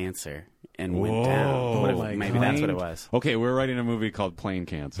got cancer and went Whoa. down. What if- my maybe that's what it was. Okay, we're writing a movie called Plane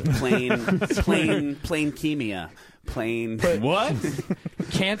Cancer. Plane chemia. Plane. What?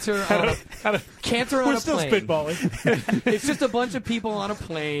 Cancer on cancer on We're a still plane. spitballing. It's just a bunch of people on a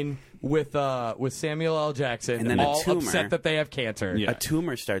plane with Samuel L. Jackson, And then a all tumor. upset that they have cancer. Yeah. A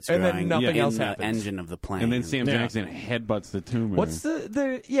tumor starts And then growing nothing in else the happens. engine of the plane. And then Sam Yeah. Jackson headbutts the tumor. What's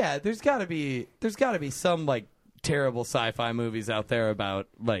there's got to be some like terrible sci-fi movies out there about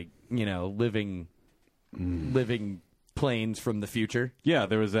like, living planes from the future. Yeah,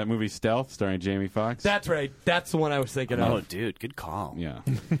 there was that movie Stealth starring Jamie Foxx. That's right. That's the one I was thinking Oh, of. dude, good call. Yeah.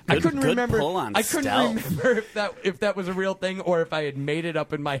 I couldn't good remember. pull on I couldn't Stealth. remember if that was a real thing or if I had made it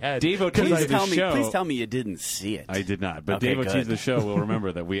up in my head. Dave Ortiz Please of the show. please tell me you didn't see it. I did not. But Okay, Dave Ortiz good. of the show will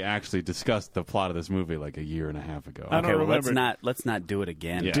remember that we actually discussed the plot of this movie like a year and a half ago. I don't Okay, well, remember. let's not do it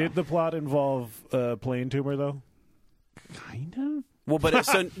again. Yeah. Did the plot involve plane tumor though? Kind of. Well, but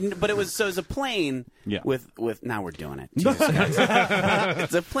it was a plane Yeah. with now we're doing it. Jesus Christ.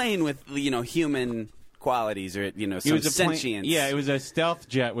 It's a plane with human qualities or some It was a plane- sentience. Yeah, it was a stealth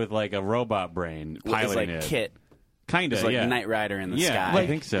jet with like a robot brain It was piloting like it. Kit. Kind It of, was like yeah. Knight Rider in the Yeah, sky. I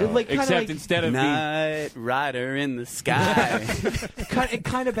think so. like, kinda Except like instead of being Knight Rider in the sky.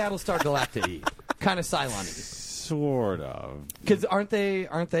 kind of Battlestar Galactica, kind of Cylon-y. sort of. Because aren't they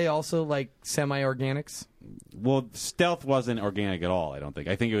also like semi-organics? Well, stealth wasn't organic at all. I don't think.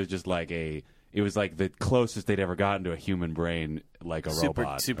 I think it was just like it was like the closest they'd ever gotten to a human brain, like a super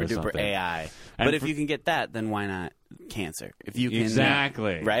robot, super or duper something. AI. And But if for- you can get that, then why not cancer? If you can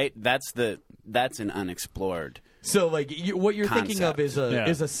Exactly. right. That's an unexplored. So like what you're thinking of is Yeah.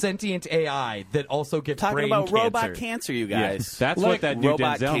 a sentient AI that also gets Talking brain about cancer. robot cancer, you Yeah, guys. that's Like what that new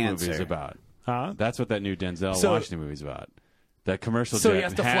robot Denzel cancer. movie is about. Huh? That's what that new Denzel So- Washington movie is about. That commercial So jet he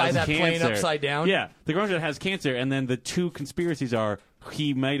has to fly that plane cancer. upside down? Yeah, the commercial jet has cancer, and then the two conspiracies are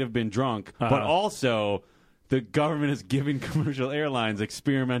he might have been drunk, but also The government is giving commercial airlines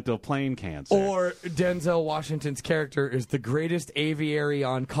experimental plane cancer. Or Denzel Washington's character is the greatest aviary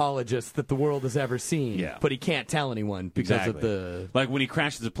oncologist that the world has ever seen. Yeah. But he can't tell anyone because of the... Like when he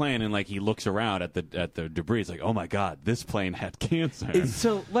crashes a plane and like he looks around at the debris, it's like, oh my god, this plane had cancer.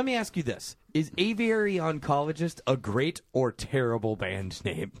 So let me ask you this. Is aviary oncologist a great or terrible band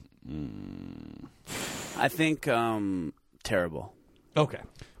name? I think terrible. Okay.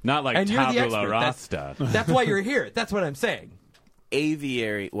 Not like And you're the tabula expert. rasa. That's why you're here. That's what I'm saying.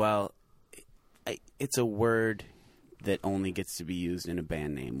 Aviary. Well, it's a word that only gets to be used in a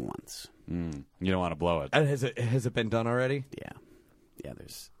band name once. You don't want to blow it. Has it been done already? Yeah.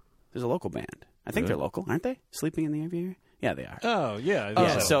 There's a local band. I think they're local, aren't they? Sleeping in the Aviary. Yeah, they are. Oh, yeah.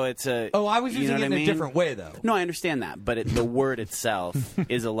 Yeah. So it's a. Oh, I was you using know it in what I a mean? different way, though. No, I understand that, but the word itself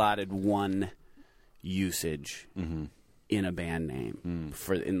is allotted one usage in a band name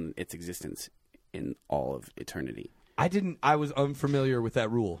for in its existence in all of eternity. I was unfamiliar with that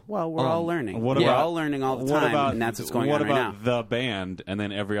rule. Well, we're all learning. what We're about- all learning all the What time, about and that's what's going what on right now. about the band and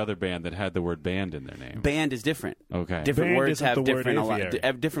then every other band that had the word band in their name? Band is different. Okay. Different Band words isn't have the word different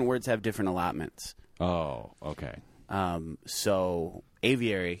aviary. different words have different allotments. Oh, okay. So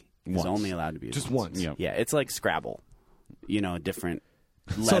aviary is Once. only allowed to be used Just once. Yep. Yeah, it's like Scrabble. Different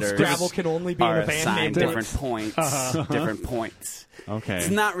So letters. Scrabble can only be in are a band assigned name. different points. Different points. Okay. It's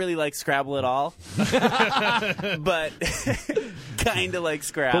not really like Scrabble at all, but kind of like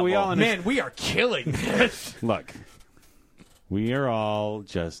Scrabble. But we all Man, we are killing this. Look, we are all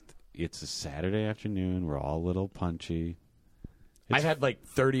just. It's a Saturday afternoon. We're all a little punchy. I've had like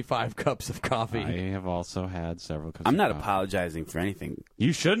 35 cups of coffee. I have also had several cups I'm of not coffee. apologizing for anything.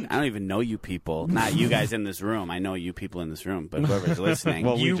 You shouldn't. I don't even know you people. Not you guys in this room. I know you people in this room, but whoever's listening,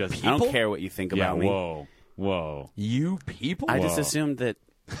 Well, we You just. I don't people? care what you think Yeah. about me. Whoa. You people? I just Whoa. assumed that.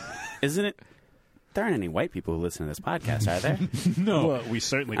 Isn't it? There aren't any white people who listen to this podcast, are there? No. Well, we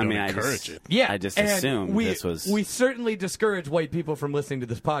certainly I don't mean, I encourage just, it. Yeah, I just and assumed we, this was. We certainly discourage white people from listening to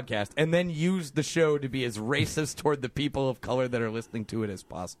this podcast, and then use the show to be as racist toward the people of color that are listening to it as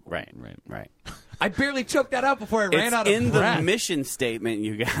possible. Right. I barely choked that out before I ran It's out of in breath. the mission statement,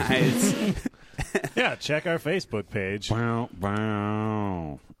 you guys. Yeah, check our Facebook page.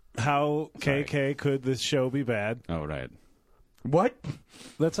 Wow. How KK could this show be bad? Oh, right. What?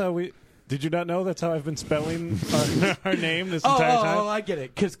 That's how we. Did you not know that's how I've been spelling our name this Oh, entire time? I get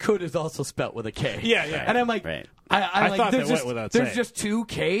it. Because could is also spelt with a K. Yeah, yeah. And I'm like, Right. I'm I like, thought there's that just, went without there's saying. just 2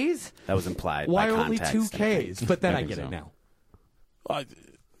 Ks? That was implied. Why by only context, 2 Ks? But then I think get so. it now.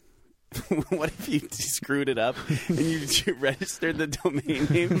 What if you screwed it up and you registered the domain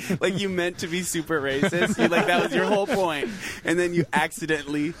name like you meant to be super racist? You that was your whole point, and then you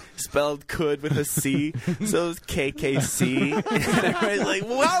accidentally spelled "could" with a C, so it was KKC. And everybody's like,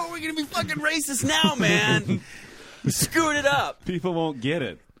 "Well, how are we gonna be fucking racist now, man? You screwed it up." People won't get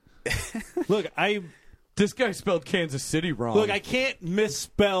it. Look, This guy spelled Kansas City wrong. I can't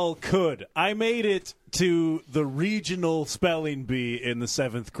misspell could. I made it to the regional spelling bee in the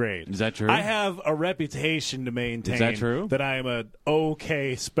 7th grade. Is that true? I have a reputation to maintain. Is that true? That I'm an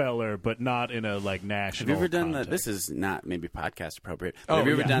okay speller, but not in a national. Have you ever done context. This is not maybe podcast appropriate. Oh, But have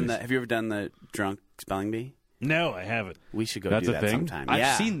you ever yeah. done the? Have you ever done the drunk spelling bee? No, I haven't. We should go That's do a that thing? sometime. I've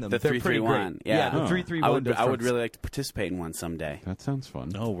Yeah, seen them. The They're pretty 331. great. Yeah, the Oh. 331. I would difference. really like to participate in one someday That sounds fun.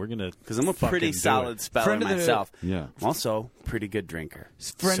 No, we're gonna because I'm a pretty solid speller Friend of the- myself. Yeah. I'm also a pretty good drinker.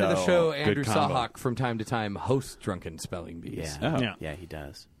 Friend of the So, show, Andrew combo. Sahak, from time to time hosts Drunken Spelling Bees. Yeah. Oh. Yeah. Yeah, he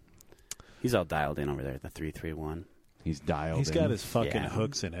does. He's all dialed in over there at the 331. He's dialed He's in. got his fucking Yeah.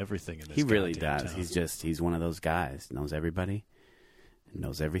 hooks and everything in this. He really goddamn does. town. He's one of those guys. Knows everybody.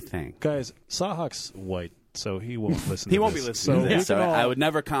 Knows everything. Guys, Sahawk's white, so he won't listen. He to won't this. be listening to we this. So can all- I would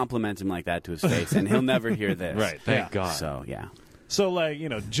never compliment him like that to his face, and he'll never hear this. Right. Thank Yeah. God. So yeah.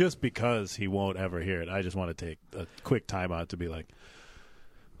 So, just because he won't ever hear it, I just want to take a quick time out to be like,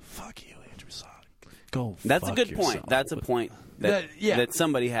 fuck you, Andrew Sonic. Go That's a fuck good yourself. point. That's a point that yeah. that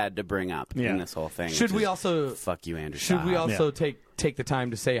somebody had to bring up Yeah. in this whole thing. Should which we is, also fuck you, Andrew? should we Saab. also take the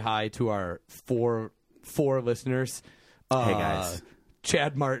time to say hi to our four listeners? Hey, guys.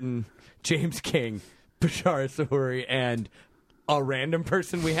 Chad Martin, James King, Bashar Sahuri, and a random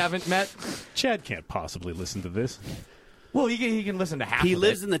person we haven't met. Chad can't possibly listen to this. Well, he can listen to half. He of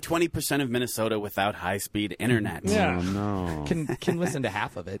lives it. in the 20% of Minnesota without high-speed internet. Yeah. Oh, no. Can listen to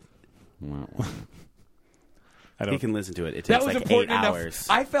half of it. Well, I He don't. can listen to it. It That takes was like 8 important enough. hours.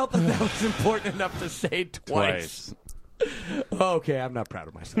 I felt that was important enough to say twice. Okay, I'm not proud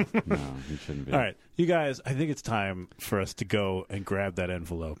of myself. no, he shouldn't be. All right, you guys, I think it's time for us to go and grab that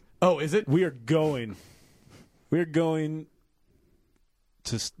envelope. Oh, is it? We're going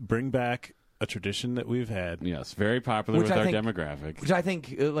to bring back a tradition that we've had. Yes, very popular Which with I our think- demographic. Which I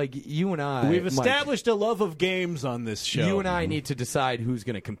think, like you and I, We've Mike, established a love of games on this show. you and I need to decide who's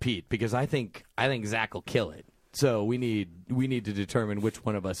going to compete because I think Zach will kill it. So we need to determine which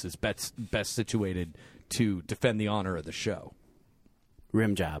one of us is best situated to defend the honor of the show.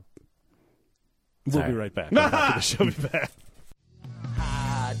 Rim job. We'll be right back. After the show be back.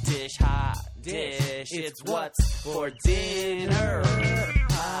 Hot dish, it's what's for dinner.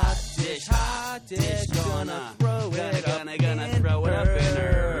 Hot dish, gonna throw it up in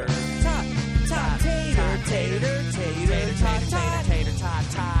her. Tot, tater,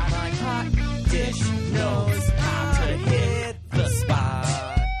 tot, like hot dish knows how to hit the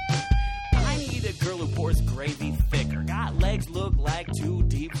spot. I need a girl who pours gravy thicker. Got legs look like 2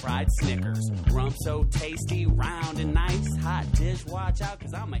 deep-fried Snickers. Rump so tasty, round and nice. Hot dish, watch out,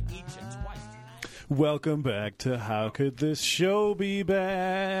 'cause I'ma eat you twice. Welcome back to How Could This Show Be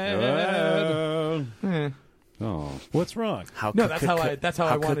Bad? Oh, What's wrong? That's how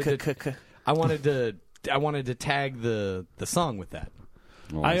I wanted to tag the song with that.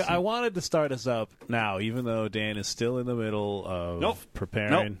 well, I wanted to start us up now, even though Dan is still in the middle of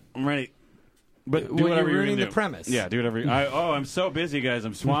preparing. Nope, I'm ready. But do Well, whatever you're you're ruining gonna the do. premise. Yeah, do whatever. I'm so busy, guys.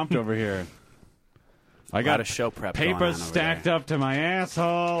 I'm swamped over here. I got a show prep going on papers over stacked there. up to my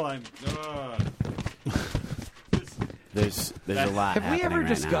asshole. There's a lot. Have we happening ever right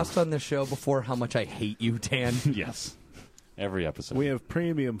discussed now. on this show before how much I hate you, Dan? Yes, every episode. We have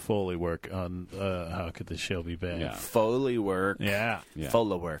premium Foley work on How Could This Show Be Bad? Yeah. Foley work? Yeah. Yeah.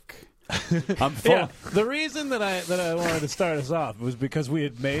 Foley work. I'm full. Yeah. The reason that I wanted to start us off was because we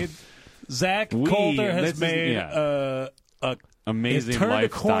had made Zach Coulter has this is- made yeah. a Amazing It's turned a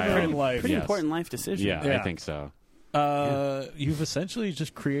lifestyle. corner in life. Pretty Yes. important life decision. Yeah, Yeah. I think so. You've essentially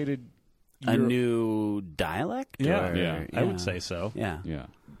just created A your- new dialect? Yeah, or- yeah. I would say so. Yeah. Yeah.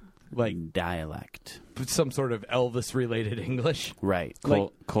 Like Dialect. some sort of Elvis-related English. Right.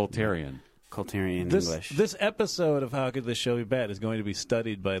 Coltarian. Coltarian This English. this episode of How Could This Show Be Bad is going to be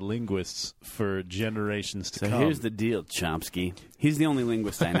studied by linguists for generations to So come. here's the deal, Chomsky. He's the only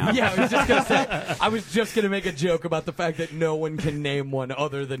linguist I know. Yeah, I was just gonna make a joke about the fact that no one can name one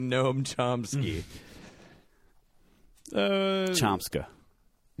other than Noam Chomsky. Chomska.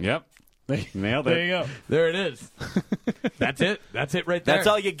 Yep. Nailed it. There you go. There it is. That's it. That's it right there. That's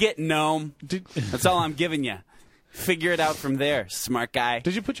all you get, Gnome. That's all I'm giving you. Figure it out from there, smart guy.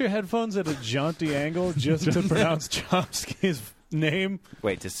 Did you put your headphones at a jaunty angle just to pronounce Chomsky's name?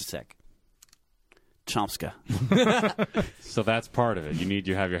 Wait just a sec. Chomska. So that's part of it.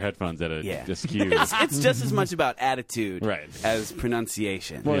 You have your headphones at a Yeah. skew. It's just as much about attitude Right. as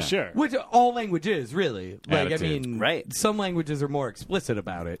pronunciation. Well, Yeah. sure. Which all language is really. Like Attitude. I mean, Right. some languages are more explicit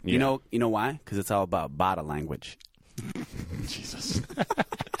about it. You know why? Because it's all about body language. Jesus.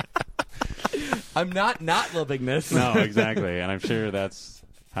 I'm not loving this. No, exactly. And I'm sure that's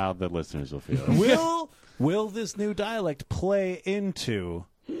how the listeners will feel. Will this new dialect play into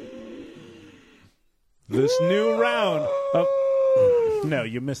this new round of... No,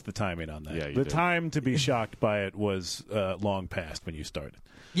 you missed the timing on that. Yeah, you the did. time to be shocked by it was long past when you started.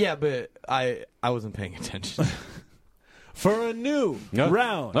 Yeah, but I wasn't paying attention. For a new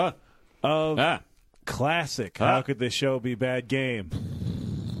round of classic How Could This Show Be Bad game.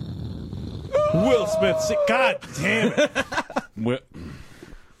 Will Smith, God damn it.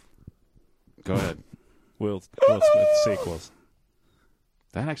 Go ahead. Will Smith sequels.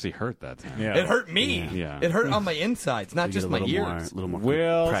 That actually hurt that time. Yeah. It hurt me. Yeah. It hurt on my insides, not You just get my a ears. little more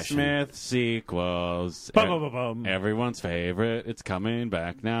Will compression. Smith sequels. Bum, bum, bum, bum. Everyone's favorite. It's coming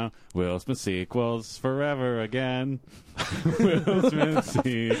back now. Will Smith sequels forever again. Will Smith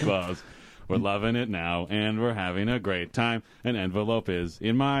sequels. We're loving it now, and we're having a great time. An envelope is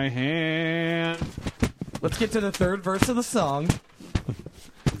in my hand. Let's get to the third verse of the song.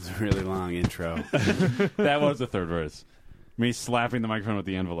 It's a really long intro. That was the third verse. Me slapping the microphone with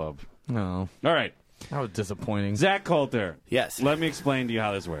the envelope. No, All right. that was disappointing. Zach Coulter. Yes. Let me explain to you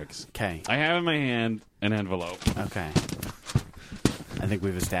how this works. Okay. I have in my hand an envelope. Okay. I think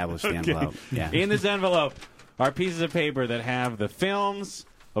we've established the envelope. Yeah. In this envelope are pieces of paper that have the films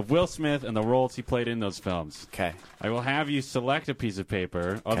of Will Smith and the roles he played in those films. Okay. I will have you select a piece of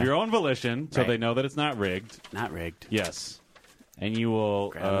paper of Okay. your own volition so Right. they know that it's not rigged. Not rigged. Yes. And you will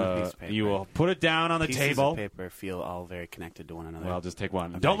Grab a piece of paper. you will put it down on the Pieces table. of paper feel all very connected to one another. Well, just take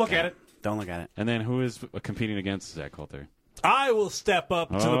one. Okay, Don't look got at it. Don't look at it. And then who is competing against Zach Coulter? I will step up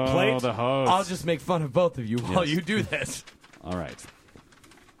to the Oh, plate. the host. I'll just make fun of both of you while Yes. you do this. All right.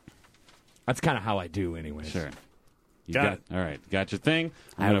 That's kind of how I do, anyway. Sure. You Got it. All right. Got your thing.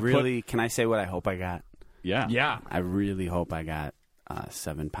 I'm I gonna really, can I say what I hope I got? yeah. Yeah. I really hope I got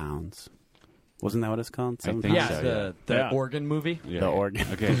 7 pounds. Wasn't that what it's called? I think Yeah, so, the Yeah. organ movie. Yeah. The organ.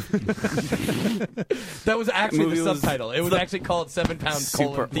 Okay. That was actually Movie the was subtitle. It was actually called 7 Pounds: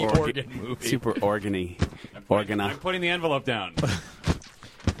 Super the organ- Organ Movie. Super organy. I'm Organa. putting the envelope down.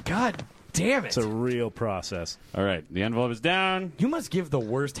 God damn it! It's a real process. All right, the envelope is down. You must give the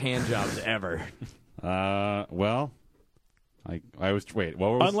worst hand jobs ever. Well, I was wait.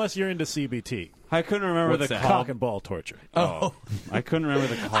 What was? Unless you're into CBT, I couldn't remember What's the that? call. cock and ball torture. Oh, I couldn't remember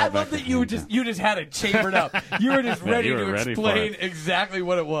the call. I love that you just had it chambered up. You were just Yeah, ready you were to ready for explain it. exactly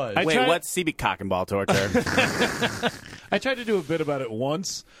what it was. I Wait, tried- what's CB cock and ball torture? I tried to do a bit about it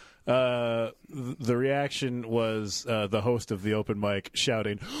once. The reaction was the host of the open mic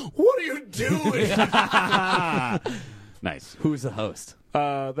shouting, "What are you doing?" Nice. Who's the host?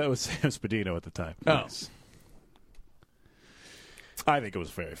 That was Sam Spadino at the time. Oh, I think it was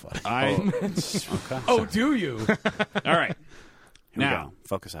very funny. oh, do you? All right, Here we now, go.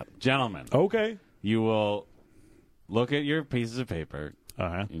 Focus up. gentlemen, Okay. you will look at your pieces of paper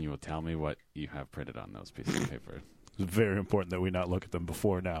Uh-huh. and you will tell me what you have printed on those pieces of paper. It's very important that we not look at them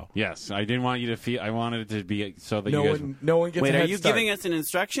before now. Yes, I didn't want you to feel. I wanted it to be so that No you guys. one gets. Wait, a are head you start. giving us an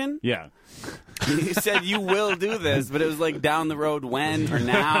instruction? Yeah. You said you will do this, but it was like down the road when or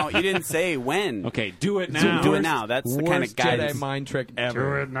now. You didn't say when. Okay, do it now. Do it now. That's the kind of Worst guidance. Jedi mind trick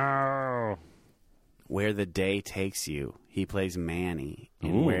ever. now. Where the Day Takes You. He plays Manny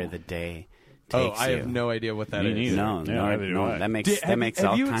in Ooh. Where the Day Oh, Takes I You. have no idea what that Me is. neither. No, Yeah, no, neither do no. I. That makes Have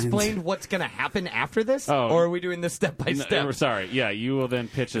all you kinds. explained what's going to happen after this? Oh. Or are we doing this step by step? Sorry. Yeah, you will then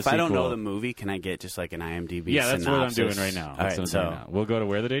pitch a If sequel. I don't know the movie, can I get just like an IMDb Yeah, that's what I'm synopsis? doing right now. All That's right, what I'm so doing now. We'll go to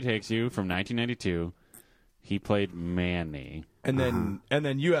Where the Day Takes You from 1992. He played Manny. And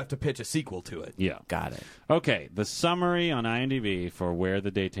then you have to pitch a sequel to it. Yeah. got it. Okay, the summary on IMDb for Where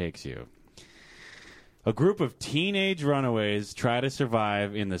the Day Takes You. A group of teenage runaways try to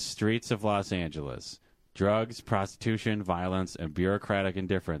survive in the streets of Los Angeles. Drugs, prostitution, violence, and bureaucratic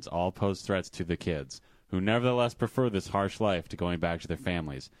indifference all pose threats to the kids, who nevertheless prefer this harsh life to going back to their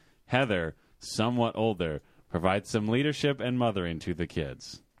families. Heather, somewhat older, provides some leadership and mothering to the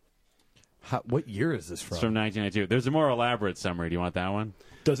kids. What year is this from? It's from 1992. There's a more elaborate summary. Do you want that one?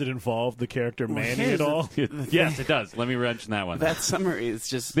 Does it involve the character Manny here's at all? Yes, it does. Let me mention that one. That summary is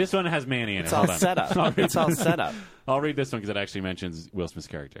just. This one has Manny in It's it. all Hold on. set up. It's all set up. I'll read this one because it actually mentions Will Smith's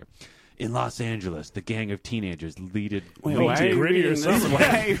character. In Los Angeles, the gang of teenagers Wait, Why why are you gritty reading or this? something? Why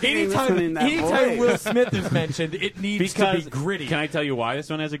are you reading this one in that Anytime voice? Will Smith is mentioned, it needs because to be gritty. Can I tell you why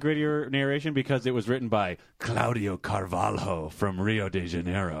this one has a grittier narration? Because it was written by Claudio Carvalho from Rio de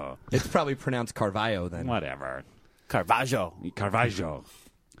Janeiro. It's probably pronounced Carvalho then. Whatever. Caravaggio. Carvalho.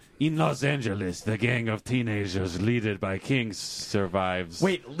 In Los Angeles, the gang of teenagers led by King survives.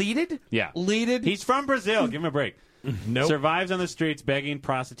 Wait, leaded? Yeah. Leaded? He's from Brazil. Give him a break. Nope. Survives on the streets begging,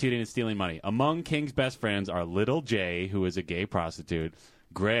 prostituting, and stealing money. Among King's best friends are Little J, who is a gay prostitute,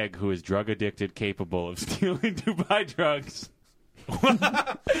 Greg, who is drug addicted, capable of stealing to buy drugs. Is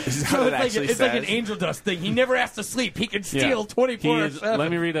that So what it it's actually like an says? angel dust thing. He never has to sleep. He can steal He 24/7. Let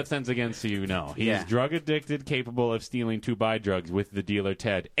me read that sentence again so you know. He Yeah. is drug addicted, capable of stealing to buy drugs with the dealer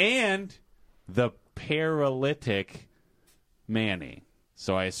Ted and the paralytic Manny.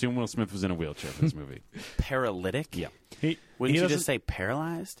 So I assume Will Smith was in a wheelchair for this movie. Paralytic? Yeah. Wouldn't you doesn't- just say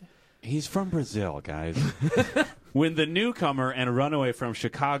paralyzed? He's from Brazil, guys. When the newcomer and runaway from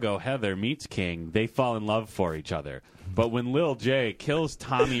Chicago, Heather, meets King, they fall in love for each other. But when Lil J kills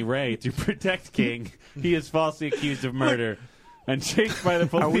Tommy Ray to protect King, he is falsely accused of murder and chased by the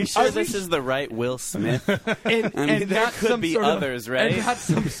police. Are we sure this is the right Will Smith? and, I mean, and there not could some be sort of- others, right? And not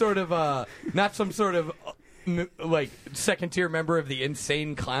some sort of like second tier member of the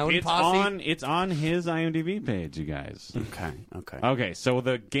insane clown posse. It's on his IMDb page, you guys. Okay, okay. Okay, so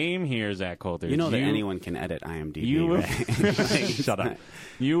the game here, Zach Coulter. You know is that anyone can edit IMDb, you will, right? Shut up.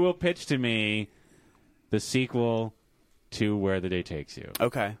 You will pitch to me the sequel to Where the Day Takes You.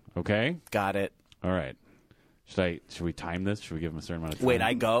 Okay, Okay? got it. All right. Should we time this? Should we give him a certain amount of time? Wait,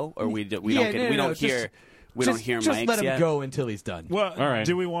 I go, or we Yeah, don't get no, we no, don't hear just- we don't hear just mics let him yet. go until he's done. Well, All right.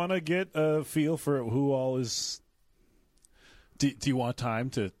 do we want to get a feel for who all is? Do you want time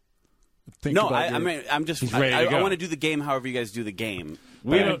to think No, about I mean I'm just He's ready to I go. want to do the game however you guys do the game.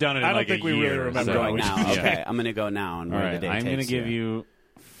 We I haven't done it in don't like think a we really year. remember so- I'm going now. Yeah. Okay, I'm going to go now. And All where right. the day I'm going to takes give you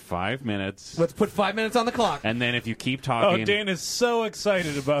 5 minutes. Let's put 5 minutes on the clock. And then if you keep Oh, talking. Dan is so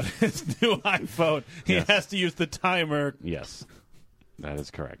excited about his new iPhone. He Yes. has to use the timer. Yes. That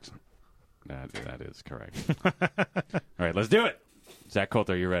is correct. That is correct. All right, let's do it. Zach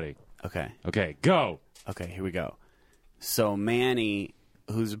Coulter, you ready? Okay. Okay, go. Okay, here we go. So Manny,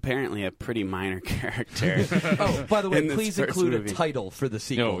 who's apparently a pretty minor character. Oh, by the way, in this please first include movie. a title for the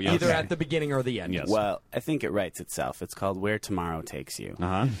sequel, Oh, yes. either Okay. at the beginning or the end. Yes. Well, I think it writes itself. It's called Where Tomorrow Takes You.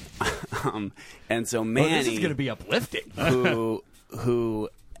 And so Oh, Manny, this is going to be uplifting. who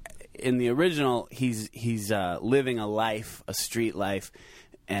in the original he's living a street life,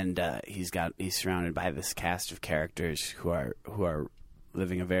 and he's surrounded by this cast of characters who are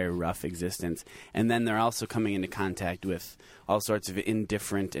living a very rough existence, and then they're also coming into contact with all sorts of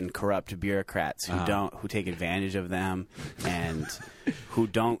indifferent and corrupt bureaucrats who take advantage of them and who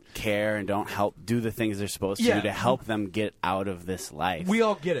don't care and don't help do the things they're supposed to do to help them get out of this life. We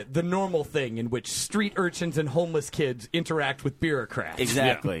all get it. The normal thing in which street urchins and homeless kids interact with bureaucrats.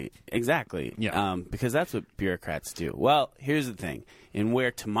 Exactly. Yeah. Because that's what bureaucrats do. Well, here's the thing. In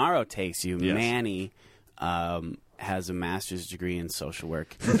Where Tomorrow Takes You, Yes. Manny has a master's degree in social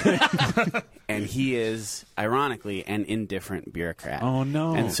work. And he is, ironically, an indifferent bureaucrat. Oh,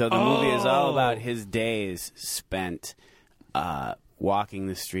 no. And so the movie is all about his days spent walking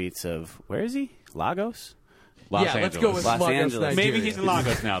the streets of, where is he? Lagos? Los Yeah, let's Angeles. go with Los Lagos, Angeles. Nigeria. Maybe he's in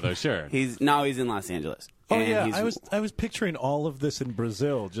Lagos now, though. Sure. He's in Los Angeles. Oh And yeah, he's- I was picturing all of this in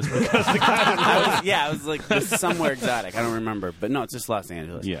Brazil just because I was like, this is somewhere exotic. I don't remember, but no, it's just Los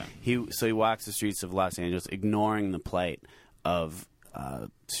Angeles. Yeah. He walks the streets of Los Angeles, ignoring the plight of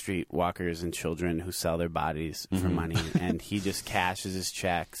street walkers and children who sell their bodies for money, and he just cashes his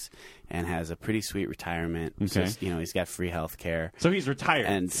checks and has a pretty sweet retirement. Okay. So, he's got free health care. So he's retired.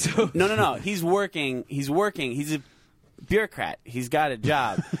 And no, he's working. He's a bureaucrat. He's got a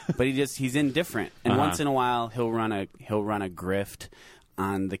job, but he's indifferent. And once in a while, he'll run a grift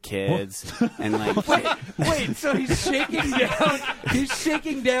on the kids and Wait, so he's shaking down. He's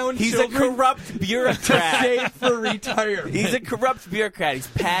shaking down. he's a children corrupt to bureaucrat. save for retirement. He's a corrupt bureaucrat. He's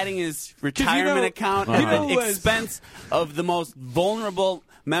padding his retirement account you at know the who has- expense of the most vulnerable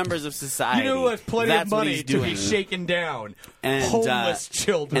members of society. You know who has plenty That's of what money he's to be doing. shaken down? And, Homeless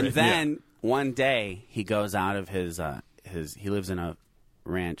children. And then one day he goes out of his he lives in a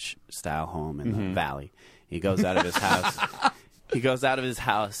ranch style home in the valley. He goes out of his house. He goes out of his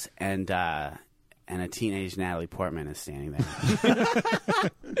house and a teenage Natalie Portman is standing there.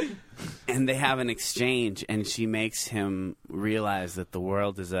 And they have an exchange, and she makes him realize that the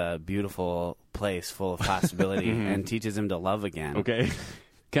world is a beautiful place full of possibility and teaches him to love again. Okay.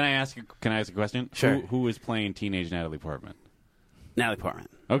 Can I ask a question? Sure. Who is playing teenage Natalie Portman? Natalie Portman.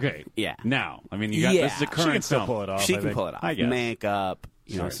 Okay. Yeah. Now, I mean, you got Yeah. this is a she current can still film. pull it off. She I can think. pull it off. I guess. Makeup,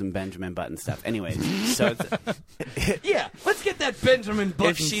 some Benjamin Button stuff. Anyways, so yeah, let's get that Benjamin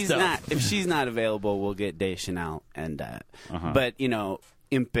Button if she's stuff. not available, we'll get Deschanel and but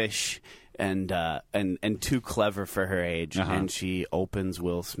impish and too clever for her age, and she opens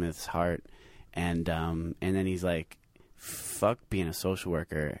Will Smith's heart, and then he's like, "Fuck being a social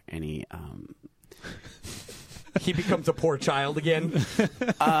worker," and He becomes a poor child again.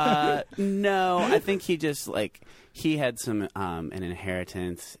 no, I think he just he had some an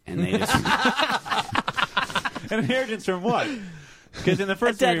inheritance, and they just An inheritance from what? Because in the a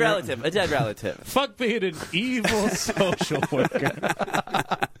first dead movie, relative. Fuck being an evil social worker,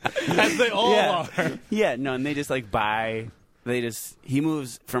 as they all are. Yeah, no, and they just he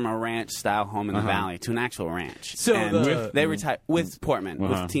moves from a ranch style home in the valley to an actual ranch. So and they retire with Portman,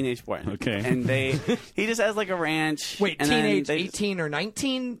 with teenage Portman. Okay. And he just has a ranch. Wait, and then teenage, they 18 or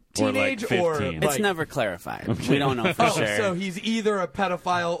 19 Or, like, teenage, 15. It's never clarified. We don't know for Oh, sure. so he's either a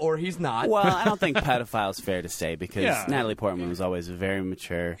pedophile or he's not. Well, I don't think pedophile is fair to say because Yeah. Natalie Portman was always very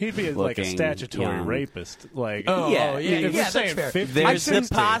mature. He'd be like a looking, statutory young. rapist. Like, Oh, Yeah, yeah, if yeah, we're saying that's fair. 50, There's shouldn't-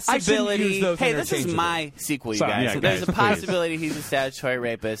 the I shouldn't possibility. use those Hey, this is interchangeably. my sequel, you Sorry, guys. yeah, so there's guys, a please. possibility he's a statutory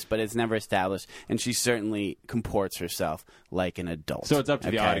rapist, but it's never established, and she certainly comports herself like an adult. so it's up to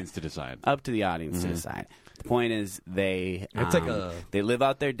the Okay? audience to decide. Up to the audience to decide. The point is, they they live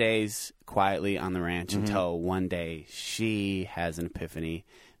out their days quietly on the ranch until one day she has an epiphany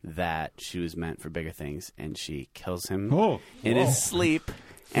that she was meant for bigger things, and she kills him in his sleep,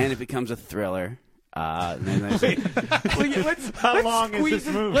 and it becomes a thriller. And then How long is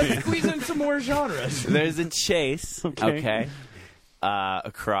this movie? Let's squeeze in some more genres. there's a chase, Okay.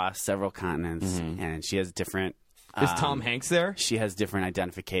 across several continents, and she has different. Is Tom Hanks there? She has different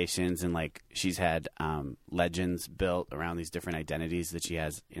identifications, and she's had legends built around these different identities that she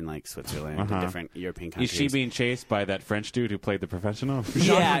has in Switzerland, and different European Is countries. she being chased by that French dude who played the professional?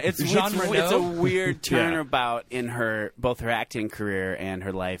 Yeah, it's Jean it's a Reno? weird turnabout in both her acting career and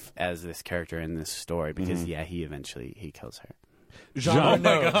her life as this character in this story. Because he eventually kills her. Jean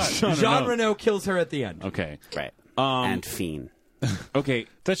Reno. Jean Jean Reno. Reno kills her at the end. Okay. Right. And Fiend. Okay.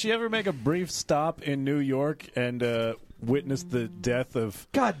 does she ever make a brief stop in New York and witnessed the death of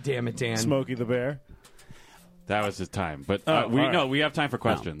God damn it, Dan. Smokey the Bear? That was his time. But all right. we have time for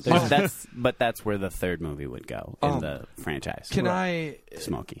questions. That's where the third movie would go in the franchise.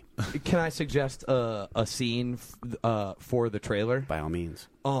 Smokey? Can I suggest a scene for the trailer? By all means.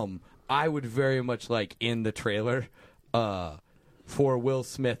 I would very much like in the trailer for Will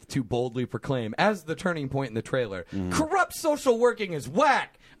Smith to boldly proclaim, as the turning point in the trailer, corrupt social working is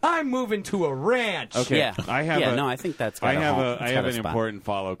whack. I'm moving to a ranch. Okay. Yeah. I think that's got I have an spot. important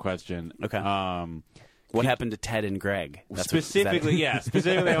follow question. Okay. What happened to Ted and Greg? Specifically, I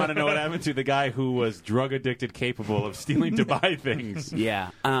want to know what happened to the guy who was drug addicted, capable of stealing to buy things.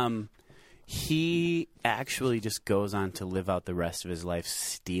 Yeah. He actually just goes on to live out the rest of his life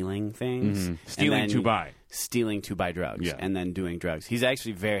stealing things. Stealing to buy. Stealing to buy drugs. Yeah. And then doing drugs. He's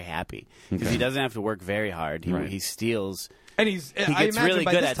actually very happy because he doesn't have to work very hard. He steals. And He I gets imagine really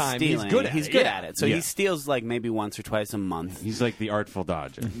by good this at time, stealing. He's good at it. So Yeah. he steals like maybe once or twice a month. He's like the Artful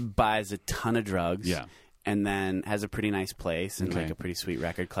Dodger. Buys a ton of drugs. Yeah. And then has a pretty nice place and Okay. like a pretty sweet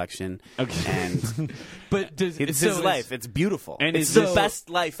record collection. Okay. And But does it's so his is- life. It's beautiful. And it's is the this- best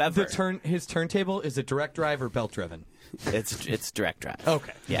life ever. His turntable is it direct drive or belt driven? It's direct drive.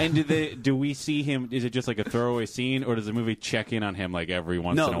 Okay. Yeah. And do we see him? Is it just like a throwaway scene, or does the movie check in on him like every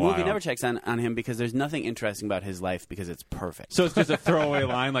once No, in the a while? movie never checks on him because there's nothing interesting about his life because it's perfect. So it's just a throwaway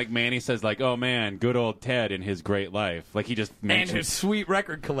line, like Manny says, like, "Oh man, good old Ted in his great life." Like he just And mentions. his sweet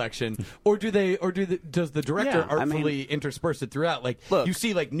record collection, or does the director Yeah, I artfully intersperse it throughout? Like Look, you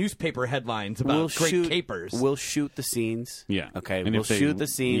see, like newspaper headlines about great capers. We'll shoot the scenes. Yeah. Okay. And We'll if they- shoot the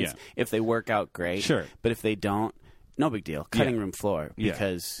scenes. yeah. If they work out, great. Sure. But if they don't, no big deal. Cutting Yeah. room floor Yeah.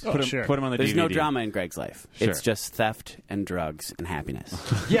 because put him, sure. put him on the there's DVD. no drama in Greg's life. Sure. It's just theft and drugs and happiness.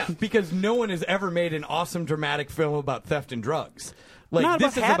 Yeah, because no one has ever made an awesome dramatic film about theft and drugs. Like Not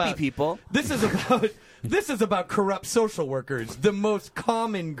this about is happy people. This is about corrupt social workers, the most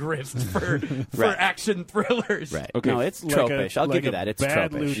common grist for Right. action thrillers. Right. Okay. No, it's Like tropish. I'll like give you a that. It's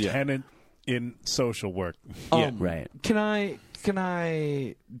bad tropish. lieutenant in social work. Right. Can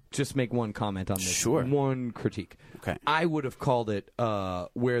I just make one comment on this? Sure. One critique. Okay. I would have called it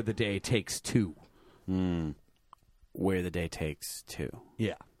Where the Day Takes Two. Where the day takes two.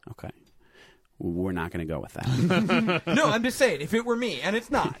 Yeah. Okay. We're not going to go with that. No, I'm just saying, if it were me, and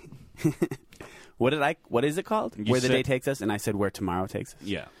it's not. What is it called? You Where the said- day takes us, and I said where tomorrow takes us.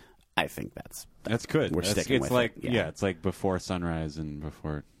 Yeah, I think that's that's good. We're That's- sticking it's with like it, yeah. it's like before sunrise and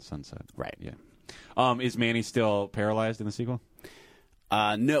before sunset. Right. Yeah. Is Manny still paralyzed in the sequel?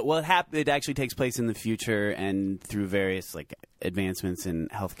 no. Well, it actually takes place in the future and through various like advancements in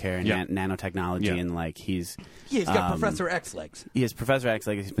healthcare and Yeah. nanotechnology, Yeah. and like he's Got Professor X legs. he is Professor X.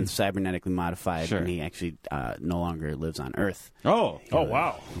 Like he's been cybernetically modified, Sure. and he actually no longer lives on Earth. Oh,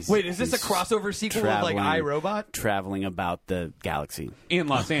 wow. Wait, is this a He's crossover sequel of like traveling- iRobot? Traveling about the galaxy. in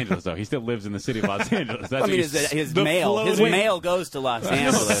Los Angeles though. He still lives in the city of Los Angeles. That's I mean, what you- his the mail floating- goes to Los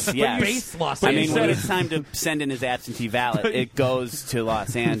Angeles. Yes. Base Los I mean, Angeles. when it's time to send in his absentee ballot, it goes to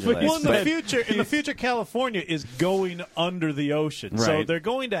Los Angeles. Well, in But- the future, California is going under the ocean, so Right. they're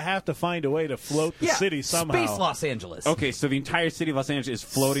going to have to find a way to float the city somehow. Space Los Angeles. Okay, so the entire city of Los Angeles is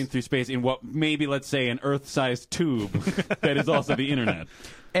floating through space in what maybe, let's say, an Earth-sized tube that is also the internet.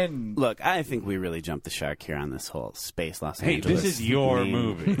 And Look, I think we really jumped the shark here on this whole space Los Hey, Angeles. this is your thing.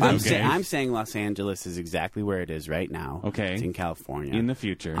 movie, I'm, okay? I'm saying Los Angeles is exactly where it is right now. Okay. It's in California. In the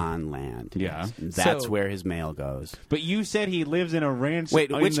future. On land. Yeah. Yes. That's So- where his mail goes. But you said he lives in a ranch.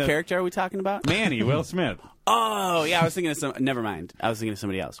 Wait, in which the- character are we talking about? Manny, Will Smith. Oh, yeah, I was thinking of never mind. I was thinking of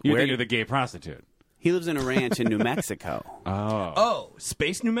somebody else. You're Where thinking of the gay prostitute. he lives in a ranch in New Mexico. oh,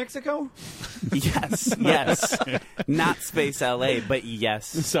 Space New Mexico? Yes. Not Space LA, but yes,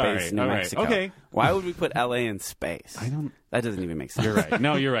 Sorry, Space New all right, Mexico. okay. Why would we put LA in space? I don't. That doesn't even make sense. You're right.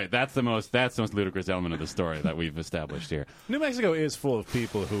 No, you're right. That's the most ludicrous element of the story that we've established here. New Mexico is full of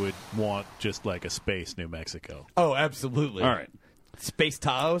people who would want just like a space New Mexico. Oh, absolutely. All right. Space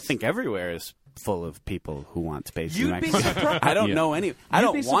Taos? I think everywhere is full of people who want space You'd New be Mexico. surprised. I don't Yeah. know any. I You'd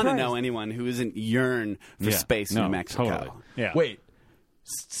don't be want to surprised. know anyone who isn't yearn for Yeah. space No, New Mexico. totally. Yeah. Wait,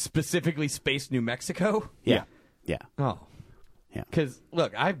 specifically Space New Mexico? Yeah. Yeah. Oh. Yeah. Because,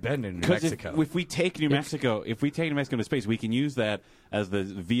 look, I've been in New Because Mexico. if we take New Mexico, to space, we can use that as the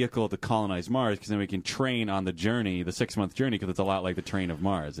vehicle to colonize Mars. Because then we can train on the journey, the 6-month journey, because it's a lot like the train of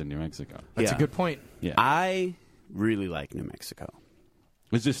Mars in New Mexico. That's Yeah. a good point. Yeah. I really like New Mexico.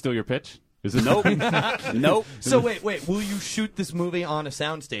 Is this still your pitch? Is this Nope. Nope. So, wait. Will you shoot this movie on a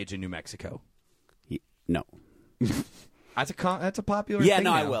soundstage in New Mexico? No. That's a popular Yeah, thing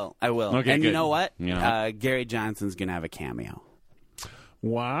no, now. I will. I will. Okay, and you good. know what? Yeah. Gary Johnson's going to have a cameo.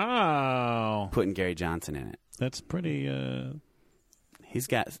 Wow. Putting Gary Johnson in it. That's pretty. He's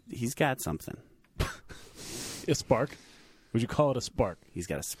got something. A spark. Would you call it a spark? He's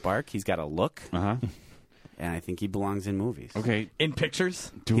got a spark. He's got a look. Uh-huh. And I think he belongs in movies. Okay. In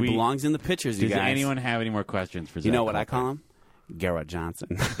pictures? Do He we, belongs in the pictures, you does guys. anyone have any more questions for Zach? You know what I Coulter? call him? Garrett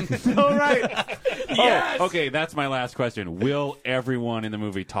Johnson. All right. Yes. Oh, okay, that's my last question. Will everyone in the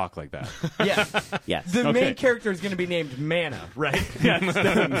movie talk like that? Yes. Yes. The Okay. main character is going to be named Mana, right?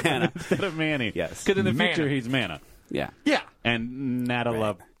 Manna. Instead of Manny. Yes. Because in the Manna. future, he's Manna. Yeah. Yeah. And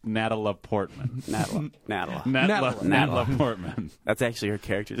Natala Portman. Natala. Natala Portman. That's actually her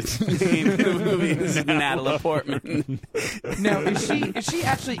character's name in the movie. This is Natala Portman. Now, is she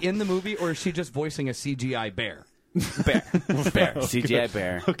actually in the movie, or is she just voicing a CGI bear? Bear. CGI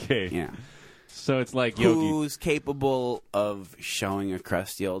bear. Okay. Yeah. So it's like Yogi. Who's capable of showing a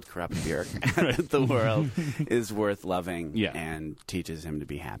crusty old corrupt bureaucrat that the world is worth loving Yeah. and teaches him to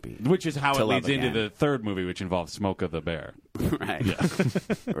be happy. Which is how To it leads love into again. the third movie, which involves Smoke of the Bear. Right. Yeah.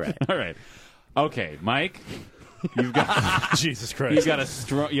 Right. All right. Okay, Mike. You've got Jesus Christ. you've got a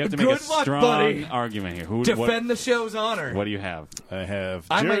strong. You have to make a Good luck, strong buddy. argument here. Who? Defend the show's honor. What do you have? I have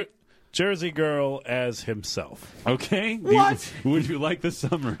I might- Jersey Girl as himself. Okay. What? Would you like the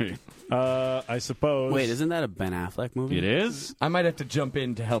summary? I suppose. Wait, isn't that a Ben Affleck movie? It is. I might have to jump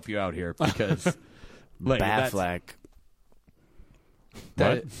in to help you out here because like, that's- Affleck.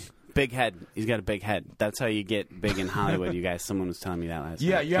 that- Big head. He's got a big head. That's how you get big in Hollywood, you guys. Someone was telling me that last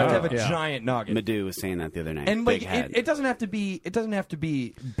Yeah, night. you have to have a yeah. giant noggin. Madhu was saying that the other night. And big like head. it doesn't have to be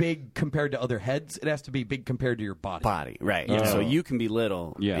big compared to other heads. It has to be big compared to your body. body. Right. Oh. So you can be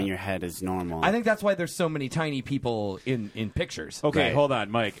little Yeah. and your head is normal. I think that's why there's so many tiny people in pictures. Okay, Right. hold on,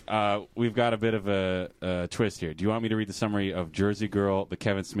 Mike. We've got a bit of a twist here. Do you want me to read the summary of Jersey Girl, the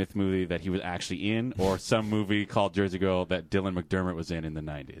Kevin Smith movie that he was actually in, or some movie called Jersey Girl that Dylan McDermott was in the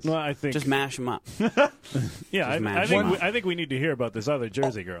 90s? Well, I think. Just mash them up. yeah, I match think, them we, up. I think we need to hear about this other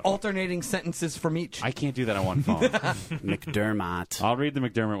Jersey Girl. Alternating sentences from each. I can't do that on one phone. McDermott. I'll read the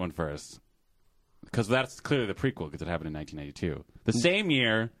McDermott one first. Because that's clearly the prequel, because it happened in 1992. The same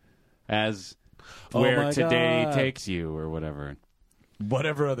year as Where my Today God. Takes You, or whatever.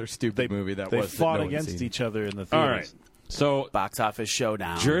 Whatever other stupid movie that They was. that fought no one's against seen. each other in the theaters. All right. So, Box office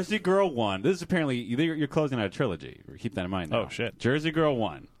showdown. Jersey Girl 1. This is apparently, you're closing out a trilogy. Keep that in mind now. Oh, shit. Jersey Girl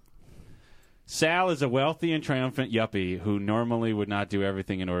 1. Sal is a wealthy and triumphant yuppie who normally would not do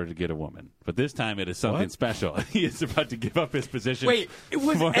everything in order to get a woman. But this time it is something What? special. He is about to give up his position. Wait, it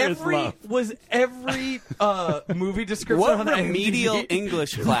was for his love. every movie description What on remedial IMDb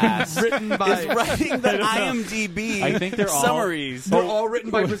English class written by? is writing the IMDb I think they're all- summaries? They're all written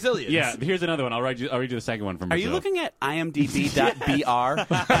by Brazilians. Yeah, here's another one. I'll read you the second one from Are Brazil. you looking at imdb.br?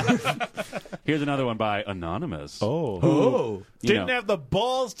 Here's another one by Anonymous. Oh, You Didn't know. have the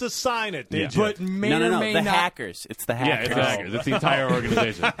balls to sign it, did Yeah. you? but may No, or may the not. hackers. It's the Yeah, hackers. it's hackers. It's the entire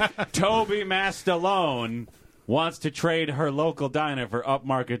organization. Toby Mastalone wants to trade her local diner for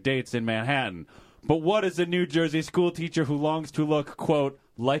upmarket dates in Manhattan. But what is a New Jersey school teacher who longs to look, quote,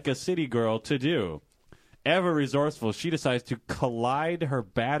 like a city girl to do? Ever resourceful, she decides to collide her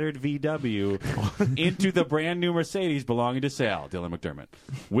battered VW into the brand new Mercedes belonging to Sal, Dylan McDermott.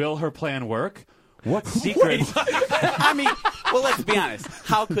 Will her plan work? What secrets? I mean, well, let's be honest.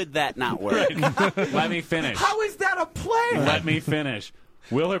 How could that not work? Let me finish. How is that a plan? Let me finish.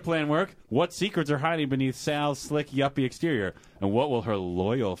 Will her plan work? What secrets are hiding beneath Sal's slick, yuppie exterior? And what will her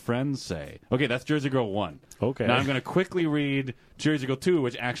loyal friends say? Okay, that's Jersey Girl 1. Okay. Now I'm going to quickly read Jersey Girl 2,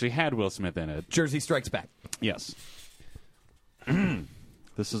 which actually had Will Smith in it. Jersey Strikes Back. Yes.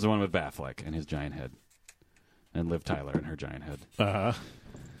 This is the one with Affleck and his giant head. And Liv Tyler and her giant head.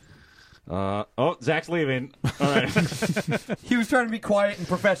 Uh-huh. Oh, Zach's leaving. All right. He was trying to be quiet and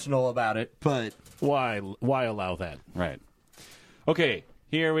professional about it, but Why allow that? Right. Okay,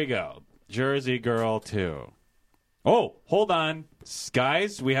 here we go. Jersey Girl 2. Oh, hold on.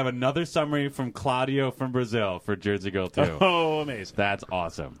 Guys, we have another summary from Claudio from Brazil for Jersey Girl 2. Oh, amazing. That's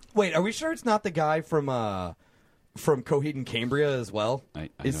awesome. wait, are we sure it's not the guy from Coheed and Cambria as well? I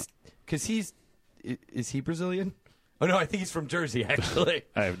Is because is he Brazilian? Oh no, I think he's from Jersey actually.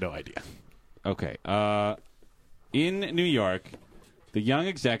 I have no idea. Okay. In New York, the young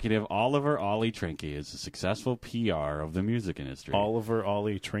executive Oliver Ollie Trinky is a successful PR of the music industry. Oliver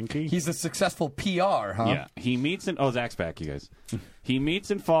Ollie Trinky? He's a successful PR, huh? Yeah. He meets and Zach's back, you guys. He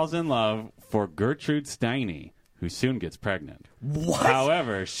meets and falls in love for Gertrude Steiny, who soon gets pregnant. What?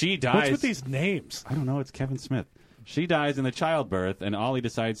 However, she dies. What's with these names? I don't know. It's Kevin Smith. She dies in the childbirth, and Ollie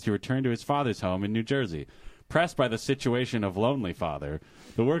decides to return to his father's home in New Jersey. pressed by the situation of lonely father,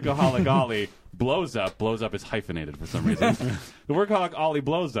 the workaholic Ollie blows up is hyphenated for some reason. The workaholic Ollie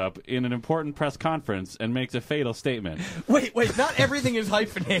blows up in an important press conference and makes a fatal statement. Wait, not everything is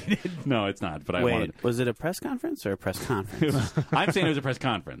hyphenated. No, it's not, but I Wait, wanted... was it a press conference or a press conference? I'm saying it was a press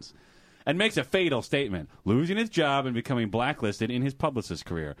conference. And makes a fatal statement, losing his job and becoming blacklisted in his publicist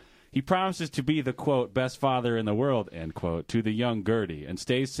career. He promises to be the, quote, best father in the world, end quote, to the young Gertie, and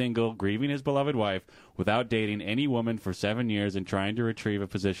stays single, grieving his beloved wife, without dating any woman for 7 years and trying to retrieve a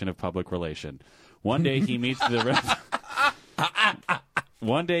position of public relation. One day he meets the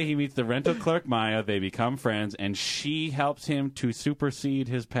rental clerk Maya. They become friends, and she helps him to supersede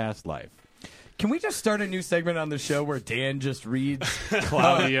his past life. Can we just start a new segment on the show where Dan just reads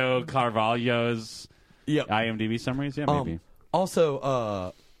Claudio Carvalho's Yep. IMDb summaries? Yeah, maybe.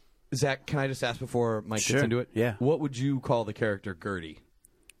 Also, Zach, can I just ask before Mike Sure. gets into it? Yeah. What would you call the character Gertie?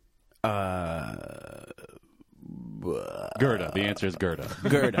 Gerda. The answer is Gerda.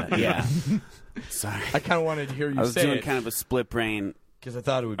 Gerda, yeah. Sorry. I kind of wanted to hear you I was say doing it kind of a split brain. because I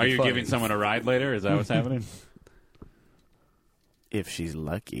thought it would be Are you funny. giving someone a ride later? Is that what's happening? If she's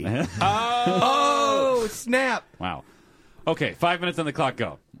lucky. Oh, snap! Wow. Okay, 5 minutes on the clock.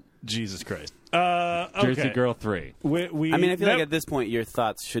 Go. Jesus Christ. Jersey Okay. Girl 3. We I mean, I feel nev- like at this point your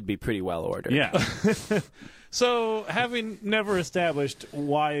thoughts should be pretty well ordered. Yeah. So, having never established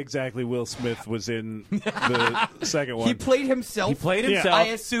why exactly Will Smith was in the second one, He played himself. He played Yeah. himself. I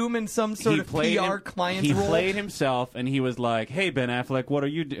assume in some sort of PR client's He role. played himself, and he was like, "Hey, Ben Affleck, what are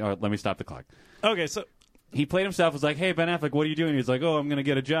you doing?" Let me stop the clock. okay, so He played himself. Was like, "Hey, Ben Affleck, what are you doing?" He's like, "Oh, I'm going to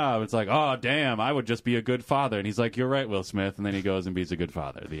get a job." It's like, "Oh, damn, I would just be a good father." And he's like, "You're right, Will Smith." And then he goes and be a good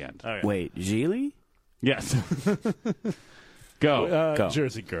father. The end. okay. Wait, Geely? Yes. Go. Go.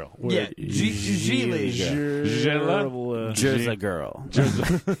 Jersey Girl. Yeah, Gigli. Jersey Girl.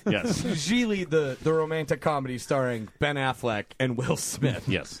 Yes. Gigli, the romantic comedy starring Ben Affleck and Will Smith.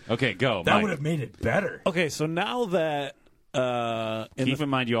 Yes. Okay, go. That Mike. would have made it better. Okay, so now that Keep in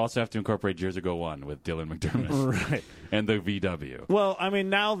mind, you also have to incorporate Jersey Girl 1 with Dylan McDermott. right. And the VW. Well, I mean,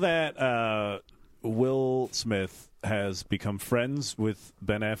 now that Will Smith has become friends with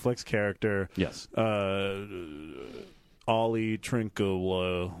Ben Affleck's character, Yes. Ollie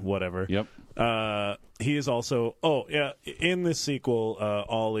Trinkle, whatever. Yep. He is also. Oh, yeah. In this sequel,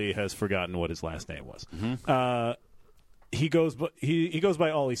 Ollie has forgotten what his last name was. He goes. He goes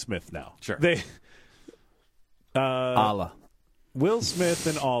by Ollie Smith now. Sure. Allah. Will Smith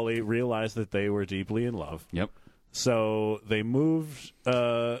and Ollie realized that they were deeply in love, Yep. so they moved.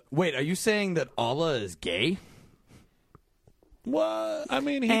 Wait, are you saying that Allah is gay? What? I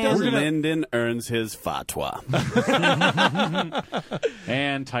mean, he And doesn't. Lyndon earns his fatwa.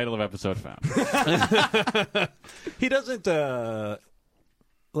 And title of episode found. He doesn't.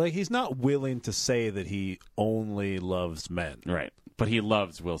 Like, he's not willing to say that he only loves men, Right. But he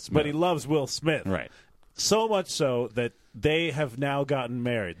loves Will Smith. but he loves Will Smith. Right. So much so that they have now gotten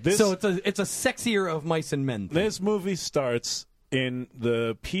married. This, So it's a sexier of mice and men thing. this movie starts in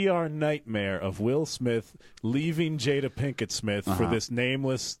the PR nightmare of Will Smith leaving Jada Pinkett Smith for this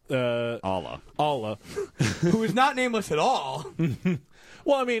nameless Allah. Allah. who is not nameless at all.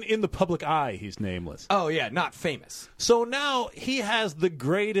 Well, I mean, in the public eye, he's nameless. Oh yeah, not famous. So now he has the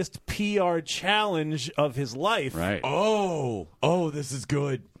greatest PR challenge of his life. Right. Oh, this is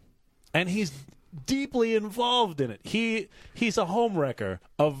good. And he's deeply involved in it. He's a homewrecker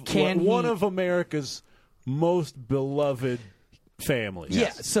of one of America's most beloved families. Yeah.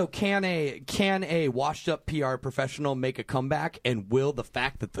 So can a washed up PR professional make a comeback, and will the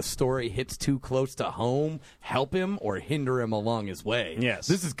fact that the story hits too close to home help him or hinder him along his way? Yes.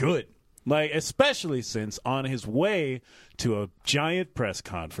 This is good. Like, especially since on his way to a giant press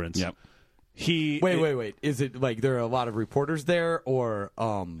conference, Yep. Wait. Is it like there are a lot of reporters there, or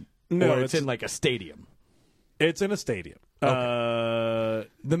No, or it's- it's in like a stadium, It's in a stadium. the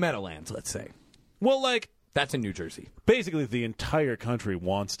Meadowlands, let's say. Well, like, That's in New Jersey. basically the entire country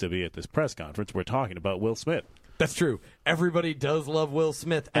wants to be at this press conference. We're talking about Will Smith. That's true. Everybody does love Will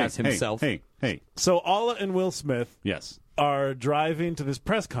Smith as himself. Hey. So Allah and Will Smith Yes. are driving to this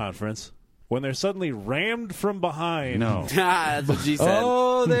press conference when they're suddenly rammed from behind No. That's what she said.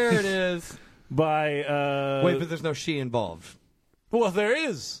 Oh, there it is. by Wait, but there's no she involved. well, there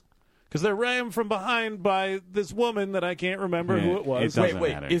is, because they're rammed from behind by this woman that I can't remember Yeah, who it was. it doesn't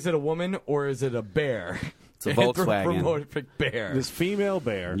Wait, matter. is it a woman or is it a bear? It's a Volkswagen. Anthropomorphic bear. This female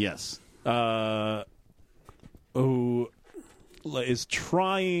bear, Yes. who is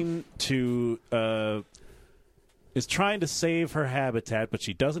trying to save her habitat, but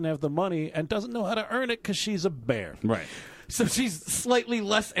she doesn't have the money and doesn't know how to earn it because she's a bear. Right. So she's slightly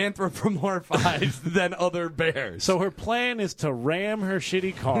less anthropomorphized than other bears. So her plan is to ram her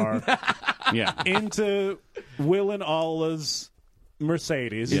shitty car into Will and Alla's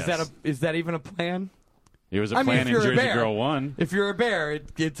Mercedes. Is that even a plan? It was a I mean, plan if in you're a Jersey bear. Girl 1. If you're a bear,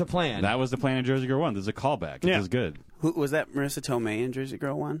 it's a plan. That was the plan in Jersey Girl 1. This is a callback. Yeah. This is good. Who was that? Marissa Tomei in Jersey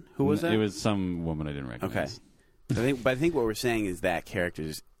Girl 1? Who was that? It was some woman I didn't Okay. recognize. I think what we're saying is that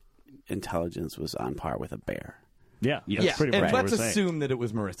character's intelligence was on par with a bear. Yeah, Yes. yeah, pretty and much what let's we're saying. assume that it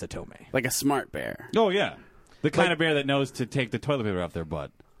was Marissa Tomei. Like a smart bear. Oh, yeah. The kind of bear that knows to take the toilet paper off their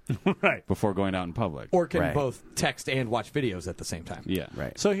butt Right. before going out in public. Or can Right. both text and watch videos at the same time. Yeah.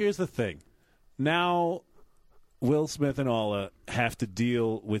 Right. So here's the thing. Now, Will Smith and Alla have to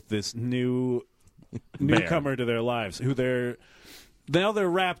deal with this newcomer to their lives, who they're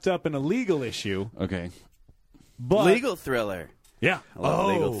wrapped up in a legal issue. Okay. But Legal thriller. yeah. I love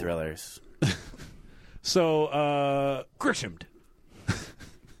legal thrillers. So Grishomed.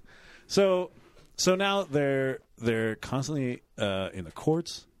 so now they're constantly in the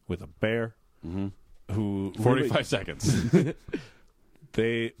courts with a bear who 45 seconds.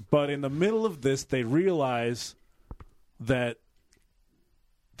 But in the middle of this, they realize that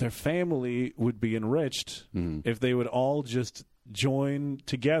their family would be enriched if they would all just join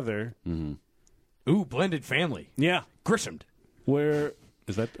together. Ooh, blended family. Yeah. Grishomed. Where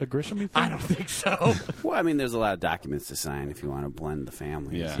is that a Grisham thing? I don't think so. Well, I mean, there's a lot of documents to sign if you want to blend the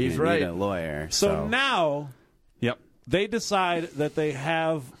families. Yeah. You He's need right. a lawyer. So now Yep. they decide that they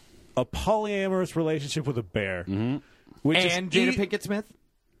have a polyamorous relationship with a bear, which And is Jada Pinkett Smith?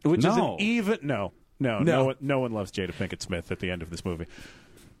 which is No. an even no one loves Jada Pinkett Smith at the end of this movie.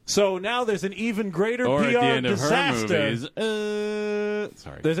 So now there's an even greater Or PR at the end of disaster. her movies.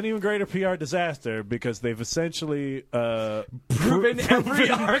 Sorry. There's an even greater PR disaster because they've essentially Proven every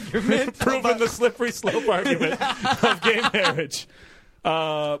argument. proven the slippery slope argument of gay marriage.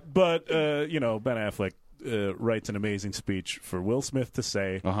 But Ben Affleck writes an amazing speech for Will Smith to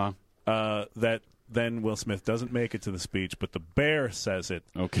say that then Will Smith doesn't make it to the speech, but the bear says it.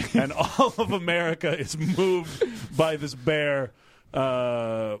 Okay. And all of America is moved by this bear.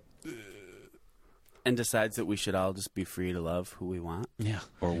 And decides that we should all just be free to love who we want. Yeah.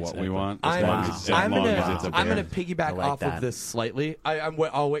 Or what we want. I'm as long as it's a bear. going to piggyback I like off that. of this slightly.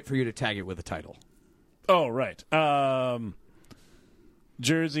 I'll wait for you to tag it with a title. Oh, right.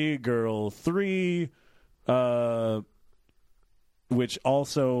 Jersey Girl 3, which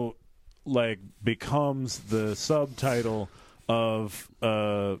also becomes the subtitle of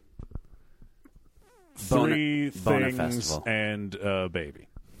Three Boner Things Festival. and Baby.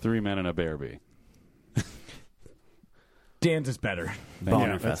 3 Men and a Bear Bee. Dan's is better.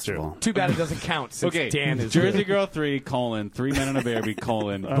 Boner that's true. Festival. Too bad it doesn't count since Okay. Dan is Jersey Girl 3, 3 Men and a Bear Bee,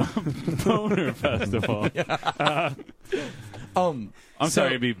 Boner Festival. I'm sorry,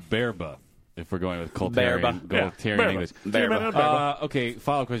 it'd be Bearba if we're going with Bearba. Coltarian English. Bearba. Okay,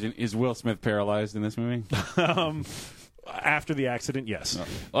 follow-up question. Is Will Smith paralyzed in this movie? After the accident, yes.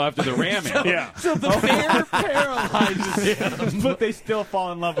 Well, after the ramming. Yeah. So the bear paralyzes him. But they still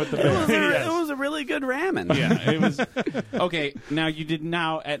fall in love with the bear. It was a really good ramen. Yeah, it was. Okay,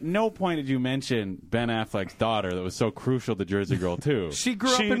 now at no point did you mention Ben Affleck's daughter that was so crucial to Jersey Girl 2. She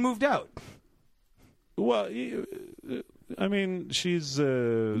grew up and moved out. Well, I mean, she's...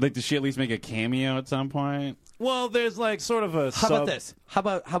 Like, did she at least make a cameo at some point? well, there's sort of a How about this? How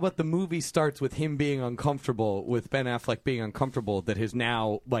about the movie starts with him being uncomfortable, with Ben Affleck being uncomfortable that his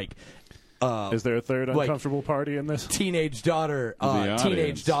now Is there a third uncomfortable party in this? teenage daughter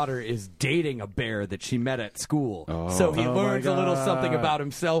is dating a bear that she met at school. So he learns a little something about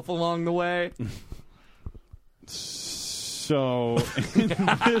himself along the way. So,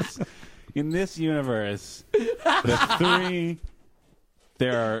 in this universe, the three...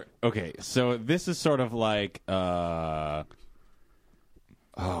 There are... Okay, so this is sort of like... oh,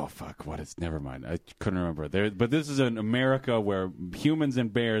 fuck, what is... Never mind. I couldn't remember. But this is an America where humans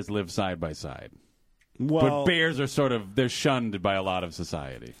and bears live side by side. Well, But bears are sort of... They're shunned by a lot of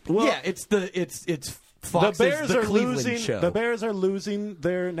society. well, Yeah, it's Fox's the bears are Cleveland losing. show. The bears are losing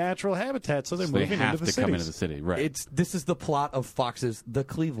their natural habitat, so they're So they moving have into the to come cities. into the city. Right. This is the plot of Fox's The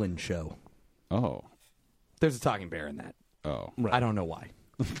Cleveland Show. Oh. There's a talking bear in that. Oh. Right. I don't know why.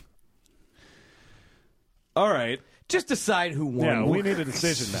 All right. Just decide who won. Yeah, we need a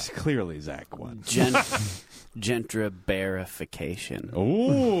decision now. Clearly, Zach won. Gentrification.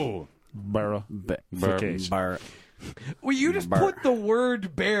 Ooh. Barra. Vacation. Well, you just put the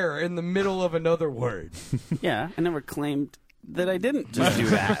word bear in the middle of another word. Yeah, I never claimed that I didn't just do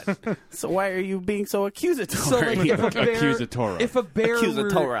that. So why are you being so accusatory? So like if a bear, Accusatora. if a bear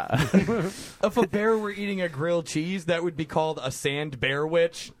Accusatora. if a bear were eating a grilled cheese, that would be called a sand bear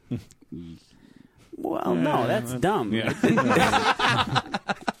witch. Well, no, that's dumb. Yeah.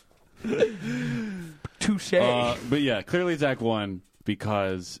 Touche. But yeah, clearly Zach won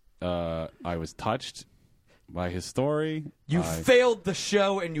because I was touched by his story. You failed the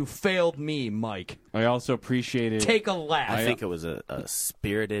show and you failed me, Mike. I also appreciated. Take a laugh. I think it was a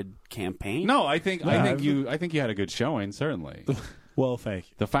spirited campaign. No, I think you had a good showing. Certainly. Well, thank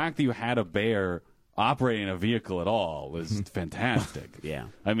you. The fact that you had a bear operating a vehicle at all was fantastic. Yeah.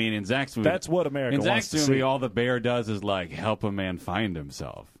 I mean, in Zach's movie, That's what America in wants Zach's to movie, see. all the bear does is like help a man find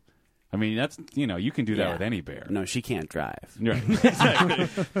himself. I mean, that's you can do that Yeah. with any bear. No, she can't drive. Right.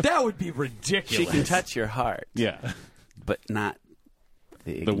 that would be ridiculous. She can touch your heart, Yeah. but not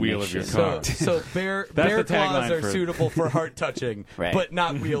The wheel of your ignition. car. So bear the claws tagline are for- suitable for heart touching, Right. but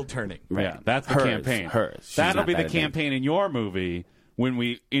not wheel turning. Right. Yeah, that's the Hers, campaign. hers. She's That'll not be the that advanced. campaign in your movie when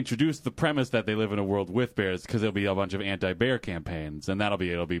we introduce the premise that they live in a world with bears, because there'll be a bunch of anti-bear campaigns, and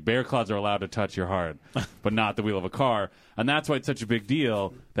it'll be bear claws are allowed to touch your heart, but not the wheel of a car, and that's why it's such a big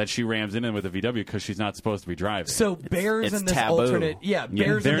deal that she rams in with a VW because she's not supposed to be driving. So bears it's in this taboo. alternate,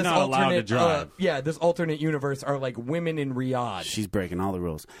 bears they're in this not allowed to alternate, drive. this alternate universe are like women in Riyadh. She's breaking all the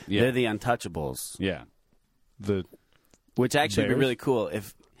rules. Yeah. They're the untouchables, yeah, The which actually would be Bears? really cool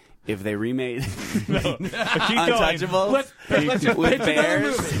if they remade keep going. Untouchables Let's just with pitch another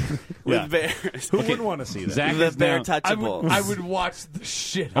bears. movie. With bears. who wouldn't want to see that? Zach The is bear now- touchables. I would watch the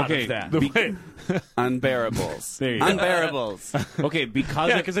shit out Okay, of that. Unbearables. There you go. Unbearables. Okay, because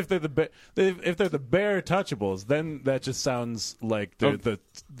Yeah, it- because if they're the bear touchables, then that just sounds like they're the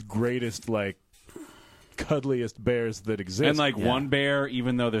greatest, like cuddliest bears that exist. and like one bear,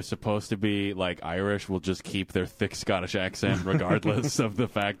 even though they're supposed to be like Irish, will just keep their thick Scottish accent regardless of the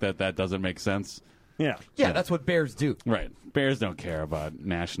fact that doesn't make sense. yeah, yeah, that's what bears do. Right. Bears don't care about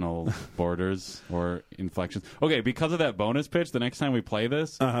national borders or inflections. Okay, because of that bonus pitch, the next time we play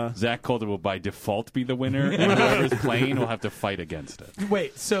this, Zach Coulter will by default be the winner, and whoever's playing will have to fight against it.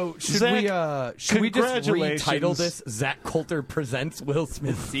 Wait, so should Zach, we just congratulations. retitle this Zach Coulter presents Will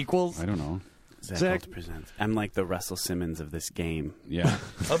Smith sequels I don't know. Zach presents. I'm like the Russell Simmons of this game. Yeah.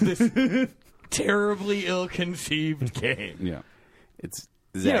 of this terribly ill-conceived game? Yeah. It's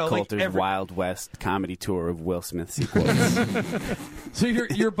Zach like Coulter's Wild West comedy tour of Will Smith sequels. So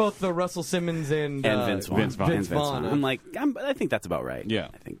you're both the Russell Simmons and Vince Vaughn. Vince Vaughn. And Vince Vaughn. I'm like, I think that's about right. Yeah.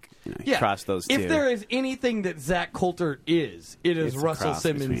 I think Yeah. cross those two. If there is anything that Zach Coulter is, it is It's a Russell cross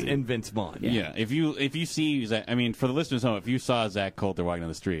Simmons between- and Vince Vaughn. Yeah. If you see Zach, I mean, for the listeners at home, if you saw Zach Coulter walking down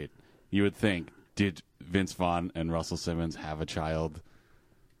the street, you would think, did Vince Vaughn and Russell Simmons have a child?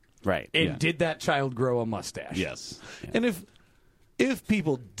 right. And Yeah. did that child grow a mustache? Yes. and if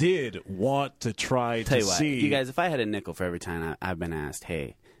people did want to try Tell to you what, see you guys, if I had a nickel for every time I've been asked,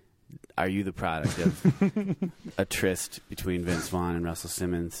 hey, are you the product of a tryst between Vince Vaughn and Russell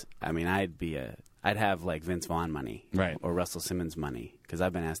Simmons? I mean, I'd have like Vince Vaughn money, Right. or Russell Simmons money, because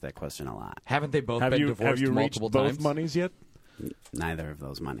I've been asked that question a lot. Haven't they both have been you divorced reached multiple both times? monies yet? Neither of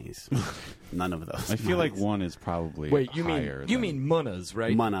those monies, none of those. I feel like monies. one is probably Wait, you higher mean than- Munnas,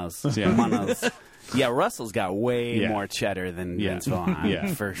 right? Monos, Yeah. Monos. Yeah, Russell's got way Yeah. more cheddar than Yeah. Vince Vaughn, Yeah.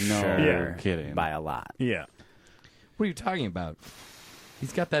 for No sure. kidding. By a lot. Yeah. What are you talking about?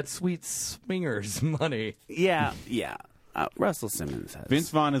 He's got that sweet swingers money. Yeah, yeah. Russell Simmons has. Vince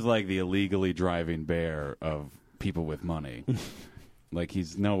Vaughn is like the illegally driving bear of people with money. Like,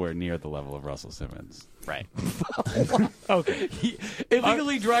 he's nowhere near the level of Russell Simmons. right. Okay.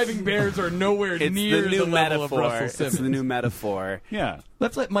 Illegally driving bears are nowhere It's near the new level of metaphor. Russell It's Simmons. the new metaphor. Yeah.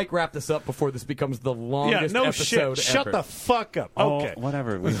 Let's let Mike wrap this up before this becomes the Yeah, longest no episode shit. Shut ever. the fuck up. Oh, Okay.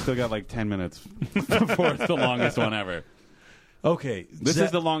 whatever. We've still got like 10 minutes before it's the longest one ever. Okay. This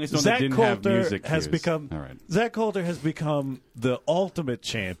is the longest one that Zach didn't Coulter have music has cues. become All right. Zach Coulter has become the ultimate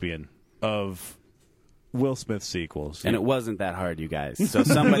champion of Will Smith sequels. And it wasn't that hard, you guys. So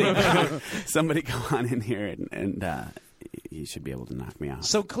somebody go on in here and you should be able to knock me off.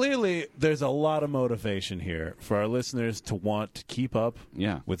 So clearly, there's a lot of motivation here for our listeners to want to keep up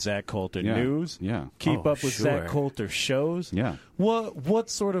Yeah. with Zach Coulter Yeah. news, Yeah. keep Oh, up with sure. Zach Coulter shows. Yeah. What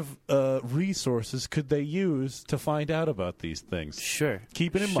sort of resources could they use to find out about these things? Sure.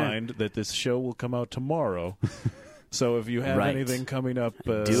 Keeping in Sure. mind that this show will come out tomorrow. So if you have Right. anything coming up,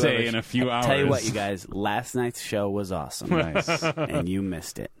 Say in a few hours. Tell you what, you guys, last night's show was awesome. Nice. And you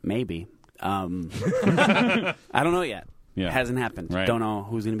missed it. Maybe. I don't know yet. Yeah. Hasn't happened. Right. Don't know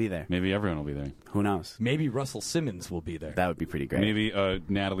who's going to be there. Maybe everyone will be there. Who knows? Maybe Russell Simmons will be there. That would be pretty great. Maybe a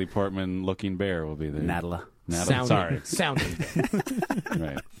Natalie Portman looking bear will be there. Nadala. Sounding.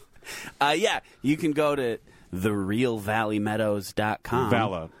 Right. Yeah, you can go to therealvalleymeadows.com.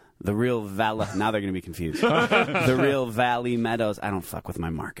 Vala. The Real Valley. Now they're going to be confused. The Real Valley Meadows. I don't fuck with my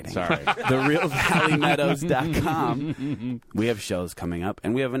marketing. Sorry. TheRealValleyMeadows.com. We have shows coming up,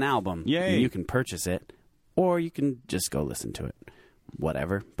 and we have an album. Yay. And you can purchase it, or you can just go listen to it.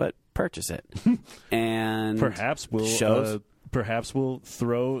 Whatever, but purchase it. And Perhaps shows. we'll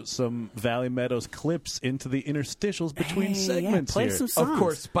throw some Valley Meadows clips into the interstitials betwing segments play here. some songs. Of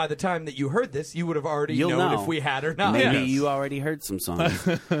course, by the time that you heard this, you would have already You'll known know. if we had or not. Maybe Yes. you already heard some songs.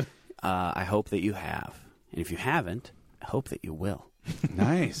 I hope that you have. And if you haven't, I hope that you will.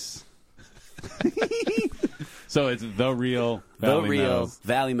 Nice. So it's The Real Valley Meadows.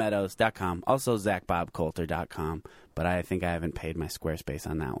 TheRealValleyMeadows.com. Also ZachBobCoulter.com. But I think I haven't paid my Squarespace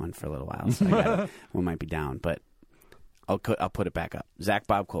on that one for a little while, so we might be down. But I'll put it back up.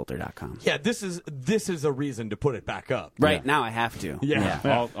 ZachBobCoulter.com. Yeah, this is a reason to put it back up. Right, Yeah. now I have to.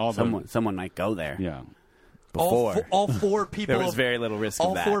 Yeah. All the- Someone might go there. Yeah. Before. All four people. There was very little risk of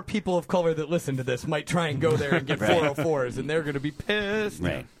All that. 4 people of color that listen to this might try and go there and get Right. 404s, and they're going to be pissed.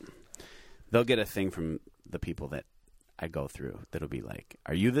 Right. They'll get a thing from the people that I go through that'll be like,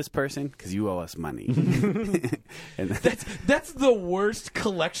 "Are you this person? Because you owe us money." And That's the worst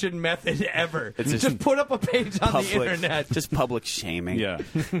collection method ever. It's just just put up a page on public, the internet. just public shaming. Yeah.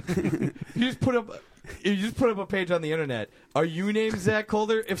 You just put up a page on the internet. Are you named Zach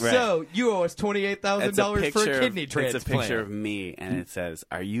Coulter? If Right. so, you owe us $28,000 for a picture kidney of, transplant. It's a picture of me, and it says,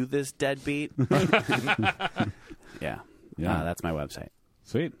 "Are you this deadbeat?" Yeah. That's my website.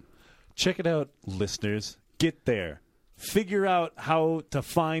 Sweet. Check it out, listeners. Get there. Figure out how to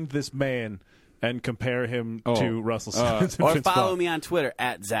find this man and compare him to Russell Simmons. and Or Vince follow Vaughn. me on Twitter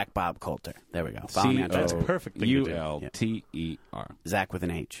at ZachBobCoulter. There we go. Follow me on That's Twitter. perfect thing to do. ULTER. Zach with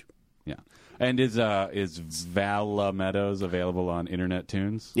an H. Yeah. And is Vala Meadows available on Internet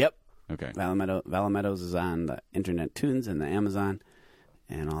Tunes? Yep. Okay. Vala Meadows is on the Internet Tunes and the Amazon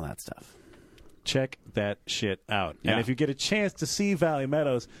and all that stuff. Check that shit out. Yeah. And if you get a chance to see Valley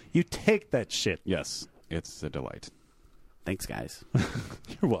Meadows, you take that shit. Yes. It's a delight. Thanks, guys.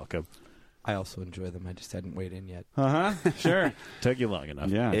 You're welcome. I also enjoy them. I just hadn't weighed in yet. Uh-huh. Sure. Took you long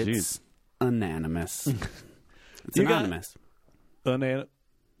enough. Yeah, It's jeez. anonymous. It's You got- anonymous.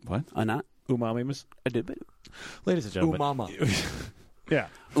 What? Umami. Ladies and gentlemen. Umama. Yeah.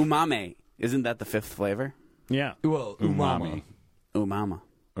 Umame. Isn't that the fifth flavor? Yeah. Well, umama. Umama.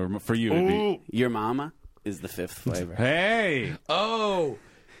 Or for you, it'd be... Your mama is the fifth flavor. Hey! Oh,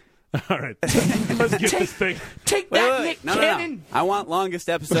 All right. Let's get this thing. take Wait, that, wait, Nick no, Cannon. I want longest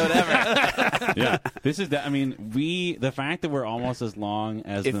episode ever. Yeah. This is that. I mean, the fact that we're almost as long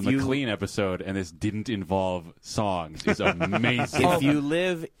as If the you- McLean episode and this didn't involve songs is amazing. If you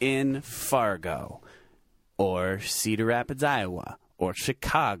live in Fargo or Cedar Rapids, Iowa or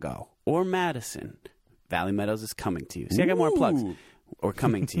Chicago or Madison, Valley Meadows is coming to you. See, I got more plugs. Ooh. Or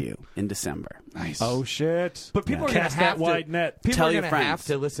coming to you in December. Nice. Oh, shit. But people are going to Cast have that wide net. People Tell are your going to friends. have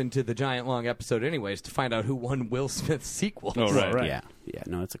to listen to the giant long episode anyways to find out who won Will Smith's sequel. Oh, right. Right. Yeah.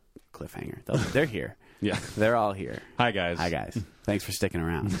 No, it's a cliffhanger. They're here. Yeah. They're all here. Hi, guys. Hi, guys. Thanks for sticking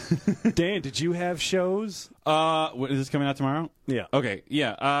around. Dan, did you have shows? What, is this coming out tomorrow? Yeah. Okay,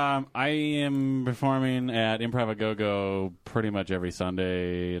 yeah. I am performing at Improv a Go-Go pretty much every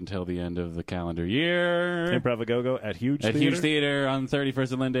Sunday until the end of the calendar year. Improv a Go-Go at Huge At Theater? Huge Theater on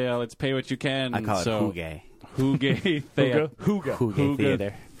 31st and Lindale. It's pay what you can. I call it so, Hugay. Hugay Huga. Hugay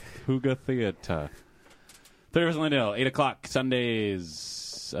Theater. Huga Theater. 31st and Lindale, 8 o'clock Sundays.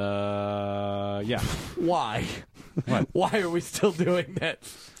 Yeah. Why? What? Why are we still doing that?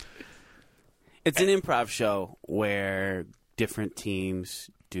 It's an improv show where different teams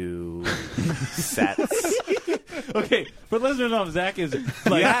do sets. Okay, for listeners of Zach is You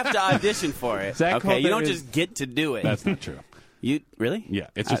like... have to audition for it. Zach Okay, you don't Coulter is- just get to do it. That's not true. You really? Yeah,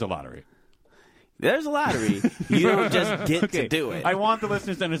 it's just a lottery. There's a lottery. You don't just get to do it. I want the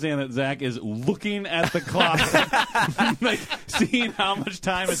listeners to understand that Zach is looking at the clock, like seeing how much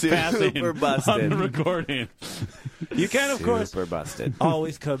time is Super passing busted. on the recording. You can, of course, Super busted.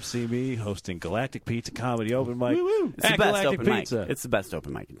 always come see me hosting Galactic Pizza Comedy Open Mic. It's the at best Galactic open Pizza. mic. It's the best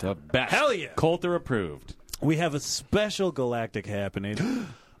open mic in The town. best. Hell yeah. Coulter approved. We have a special Galactic happening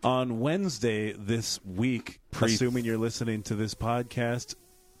on Wednesday this week, assuming you're listening to this podcast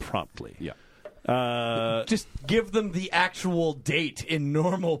promptly. Yeah. Just give them the actual date in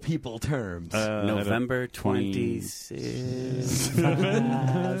normal people terms. November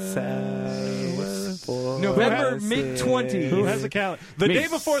 26th. November mid-20s. Who has a calendar? The Me. day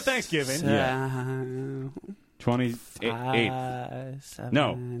before Thanksgiving. 28th.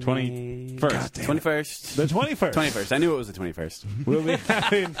 No, 21st. 21st. The 21st. 21st. I knew it was the 21st. We'll be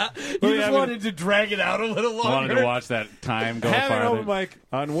having. You just wanted to drag it out a little longer. Wanted to watch that time go having an farther. open mic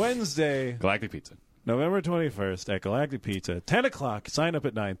on Wednesday, Galactic Pizza. November 21st at Galactic Pizza, 10 o'clock. Sign up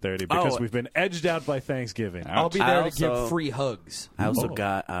at 9:30 because we've been edged out by Thanksgiving. I'll be there I to give also- free hugs. I also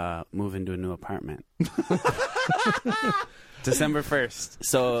got move into a new apartment. December 1st.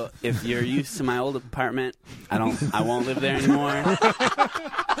 So if you're used to my old apartment, I won't live there anymore.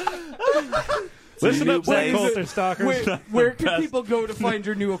 Listen new up, Zach place. Coulter stalkers. Where can people go to find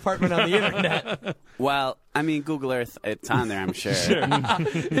your new apartment on the internet? Well, I mean, Google Earth, it's on there, I'm sure.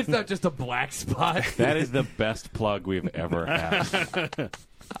 It's not just a black spot. That is the best plug we've ever had.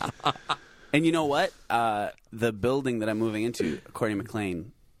 And you know what? The building that I'm moving into, Courtney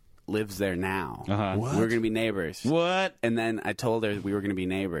McLean, lives there now. Uh-huh. We're going to be neighbors. What? And then I told her we were going to be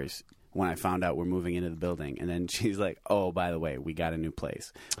neighbors when I found out we're moving into the building. And then she's like, oh, by the way, we got a new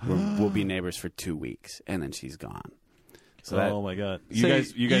place. We'll be neighbors for 2 weeks. And then she's gone. So that, Oh my God! You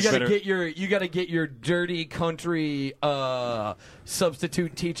guys gotta better get your dirty country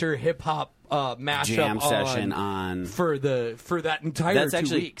substitute teacher hip hop mashup jam session on for that entire that's 2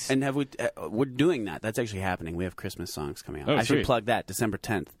 actually weeks. and have we we're doing that. That's actually happening. We have Christmas songs coming out. Oh, I should sweet. plug that. December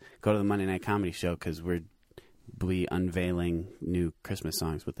 10th. Go to the Monday Night Comedy Show because we'll be unveiling new Christmas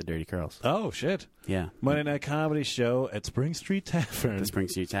songs with the Dirty Curls. Oh shit! Yeah, Monday Night Comedy Show at Spring Street Tavern. the Spring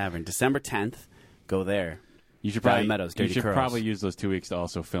Street Tavern, December 10th. Go there. You should Valley probably Meadows, you Dirty should Curls. probably use those 2 weeks to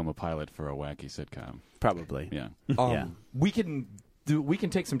also film a pilot for a wacky sitcom. Probably. Yeah. Yeah. We can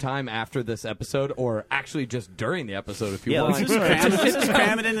take some time after this episode, or actually just during the episode if you Yeah, want. let's just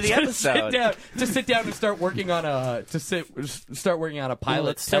cram it into the episode. Sit down and start working on a pilot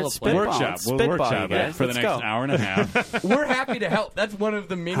let's start teleplay. spitballing. Workshop. We'll Spitball, workshop you it guys. for the Let's next go. hour and a half. We're happy to help. That's one of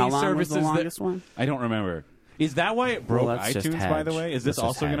the many How long was services the longest one? I don't remember. Is that why it broke Well, that's just iTunes, by the Hedge. way? Is this That's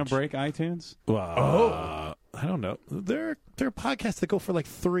just also going to Hedge. break iTunes? I don't know. There are podcasts that go for like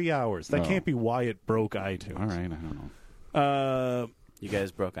 3 hours. That Oh. can't be why it broke iTunes. All right, I don't know. You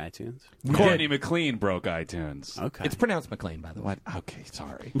guys broke iTunes? Courtney McLean broke iTunes. Okay. It's pronounced McLean, by the way. What? Okay,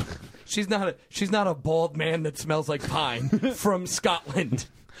 sorry. She's not a bald man that smells like pine from Scotland.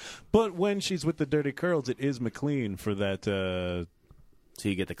 But when she's with the Dirty Curls, it is McLean for that. So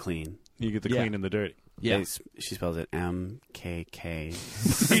you get the clean. You get the Yeah. clean and the dirty. Yeah. She spells it MKKCLEAN.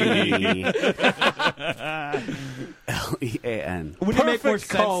 Wouldn't it make more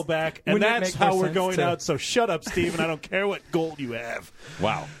Perfect sense? callback, and Wouldn't it that's make more how we're sense going to- out. So shut up, Steve, and I don't care what goal you have.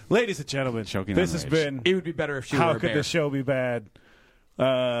 Wow. Ladies and gentlemen, Choking this on has rage. been It would be better if she How were a Could bear. the Show Be Bad?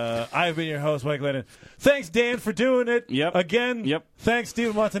 I've been your host, Mike Lennon. Thanks, Dan, for doing it. Yep. Again. Yep. Thanks,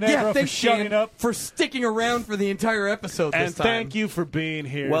 Steven Montenegro, for thanks, shutting Dan, up. for sticking around for the entire episode And this time. thank you for being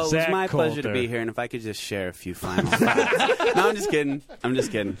here, Well, it Zach was my pleasure to Coulter. be here, and if I could just share a few final thoughts. No, I'm just kidding.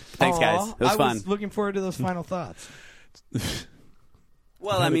 Thanks, guys. Aw, It was I fun. was looking forward to those final thoughts.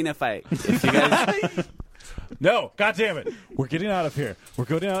 Well, I mean, if you guys... No, God damn it. We're getting out of here. We're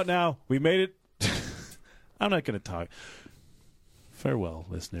going out now. We made it. I'm not going to talk. Farewell,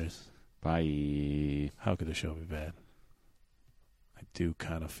 listeners. Bye. How could the show be bad? I do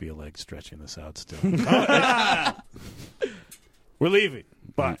kind of feel like stretching this out still. We're leaving.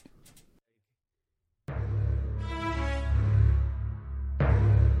 Bye.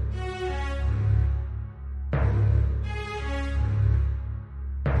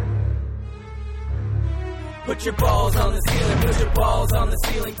 Put your balls on the ceiling, put your balls on the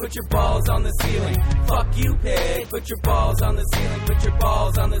ceiling, put your balls on the ceiling. Fuck you, pig. Put your balls on the ceiling, put your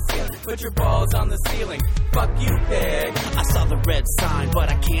balls on the ceiling, put your balls on the ceiling. Fuck you, pig. I saw the red sign, but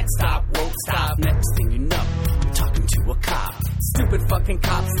I can't stop, won't stop. Next thing you know, I'm talking to a cop. Stupid fucking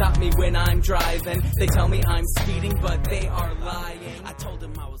cops stop me when I'm driving. They tell me I'm speeding, but they are lying. I told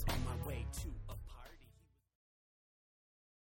them I was on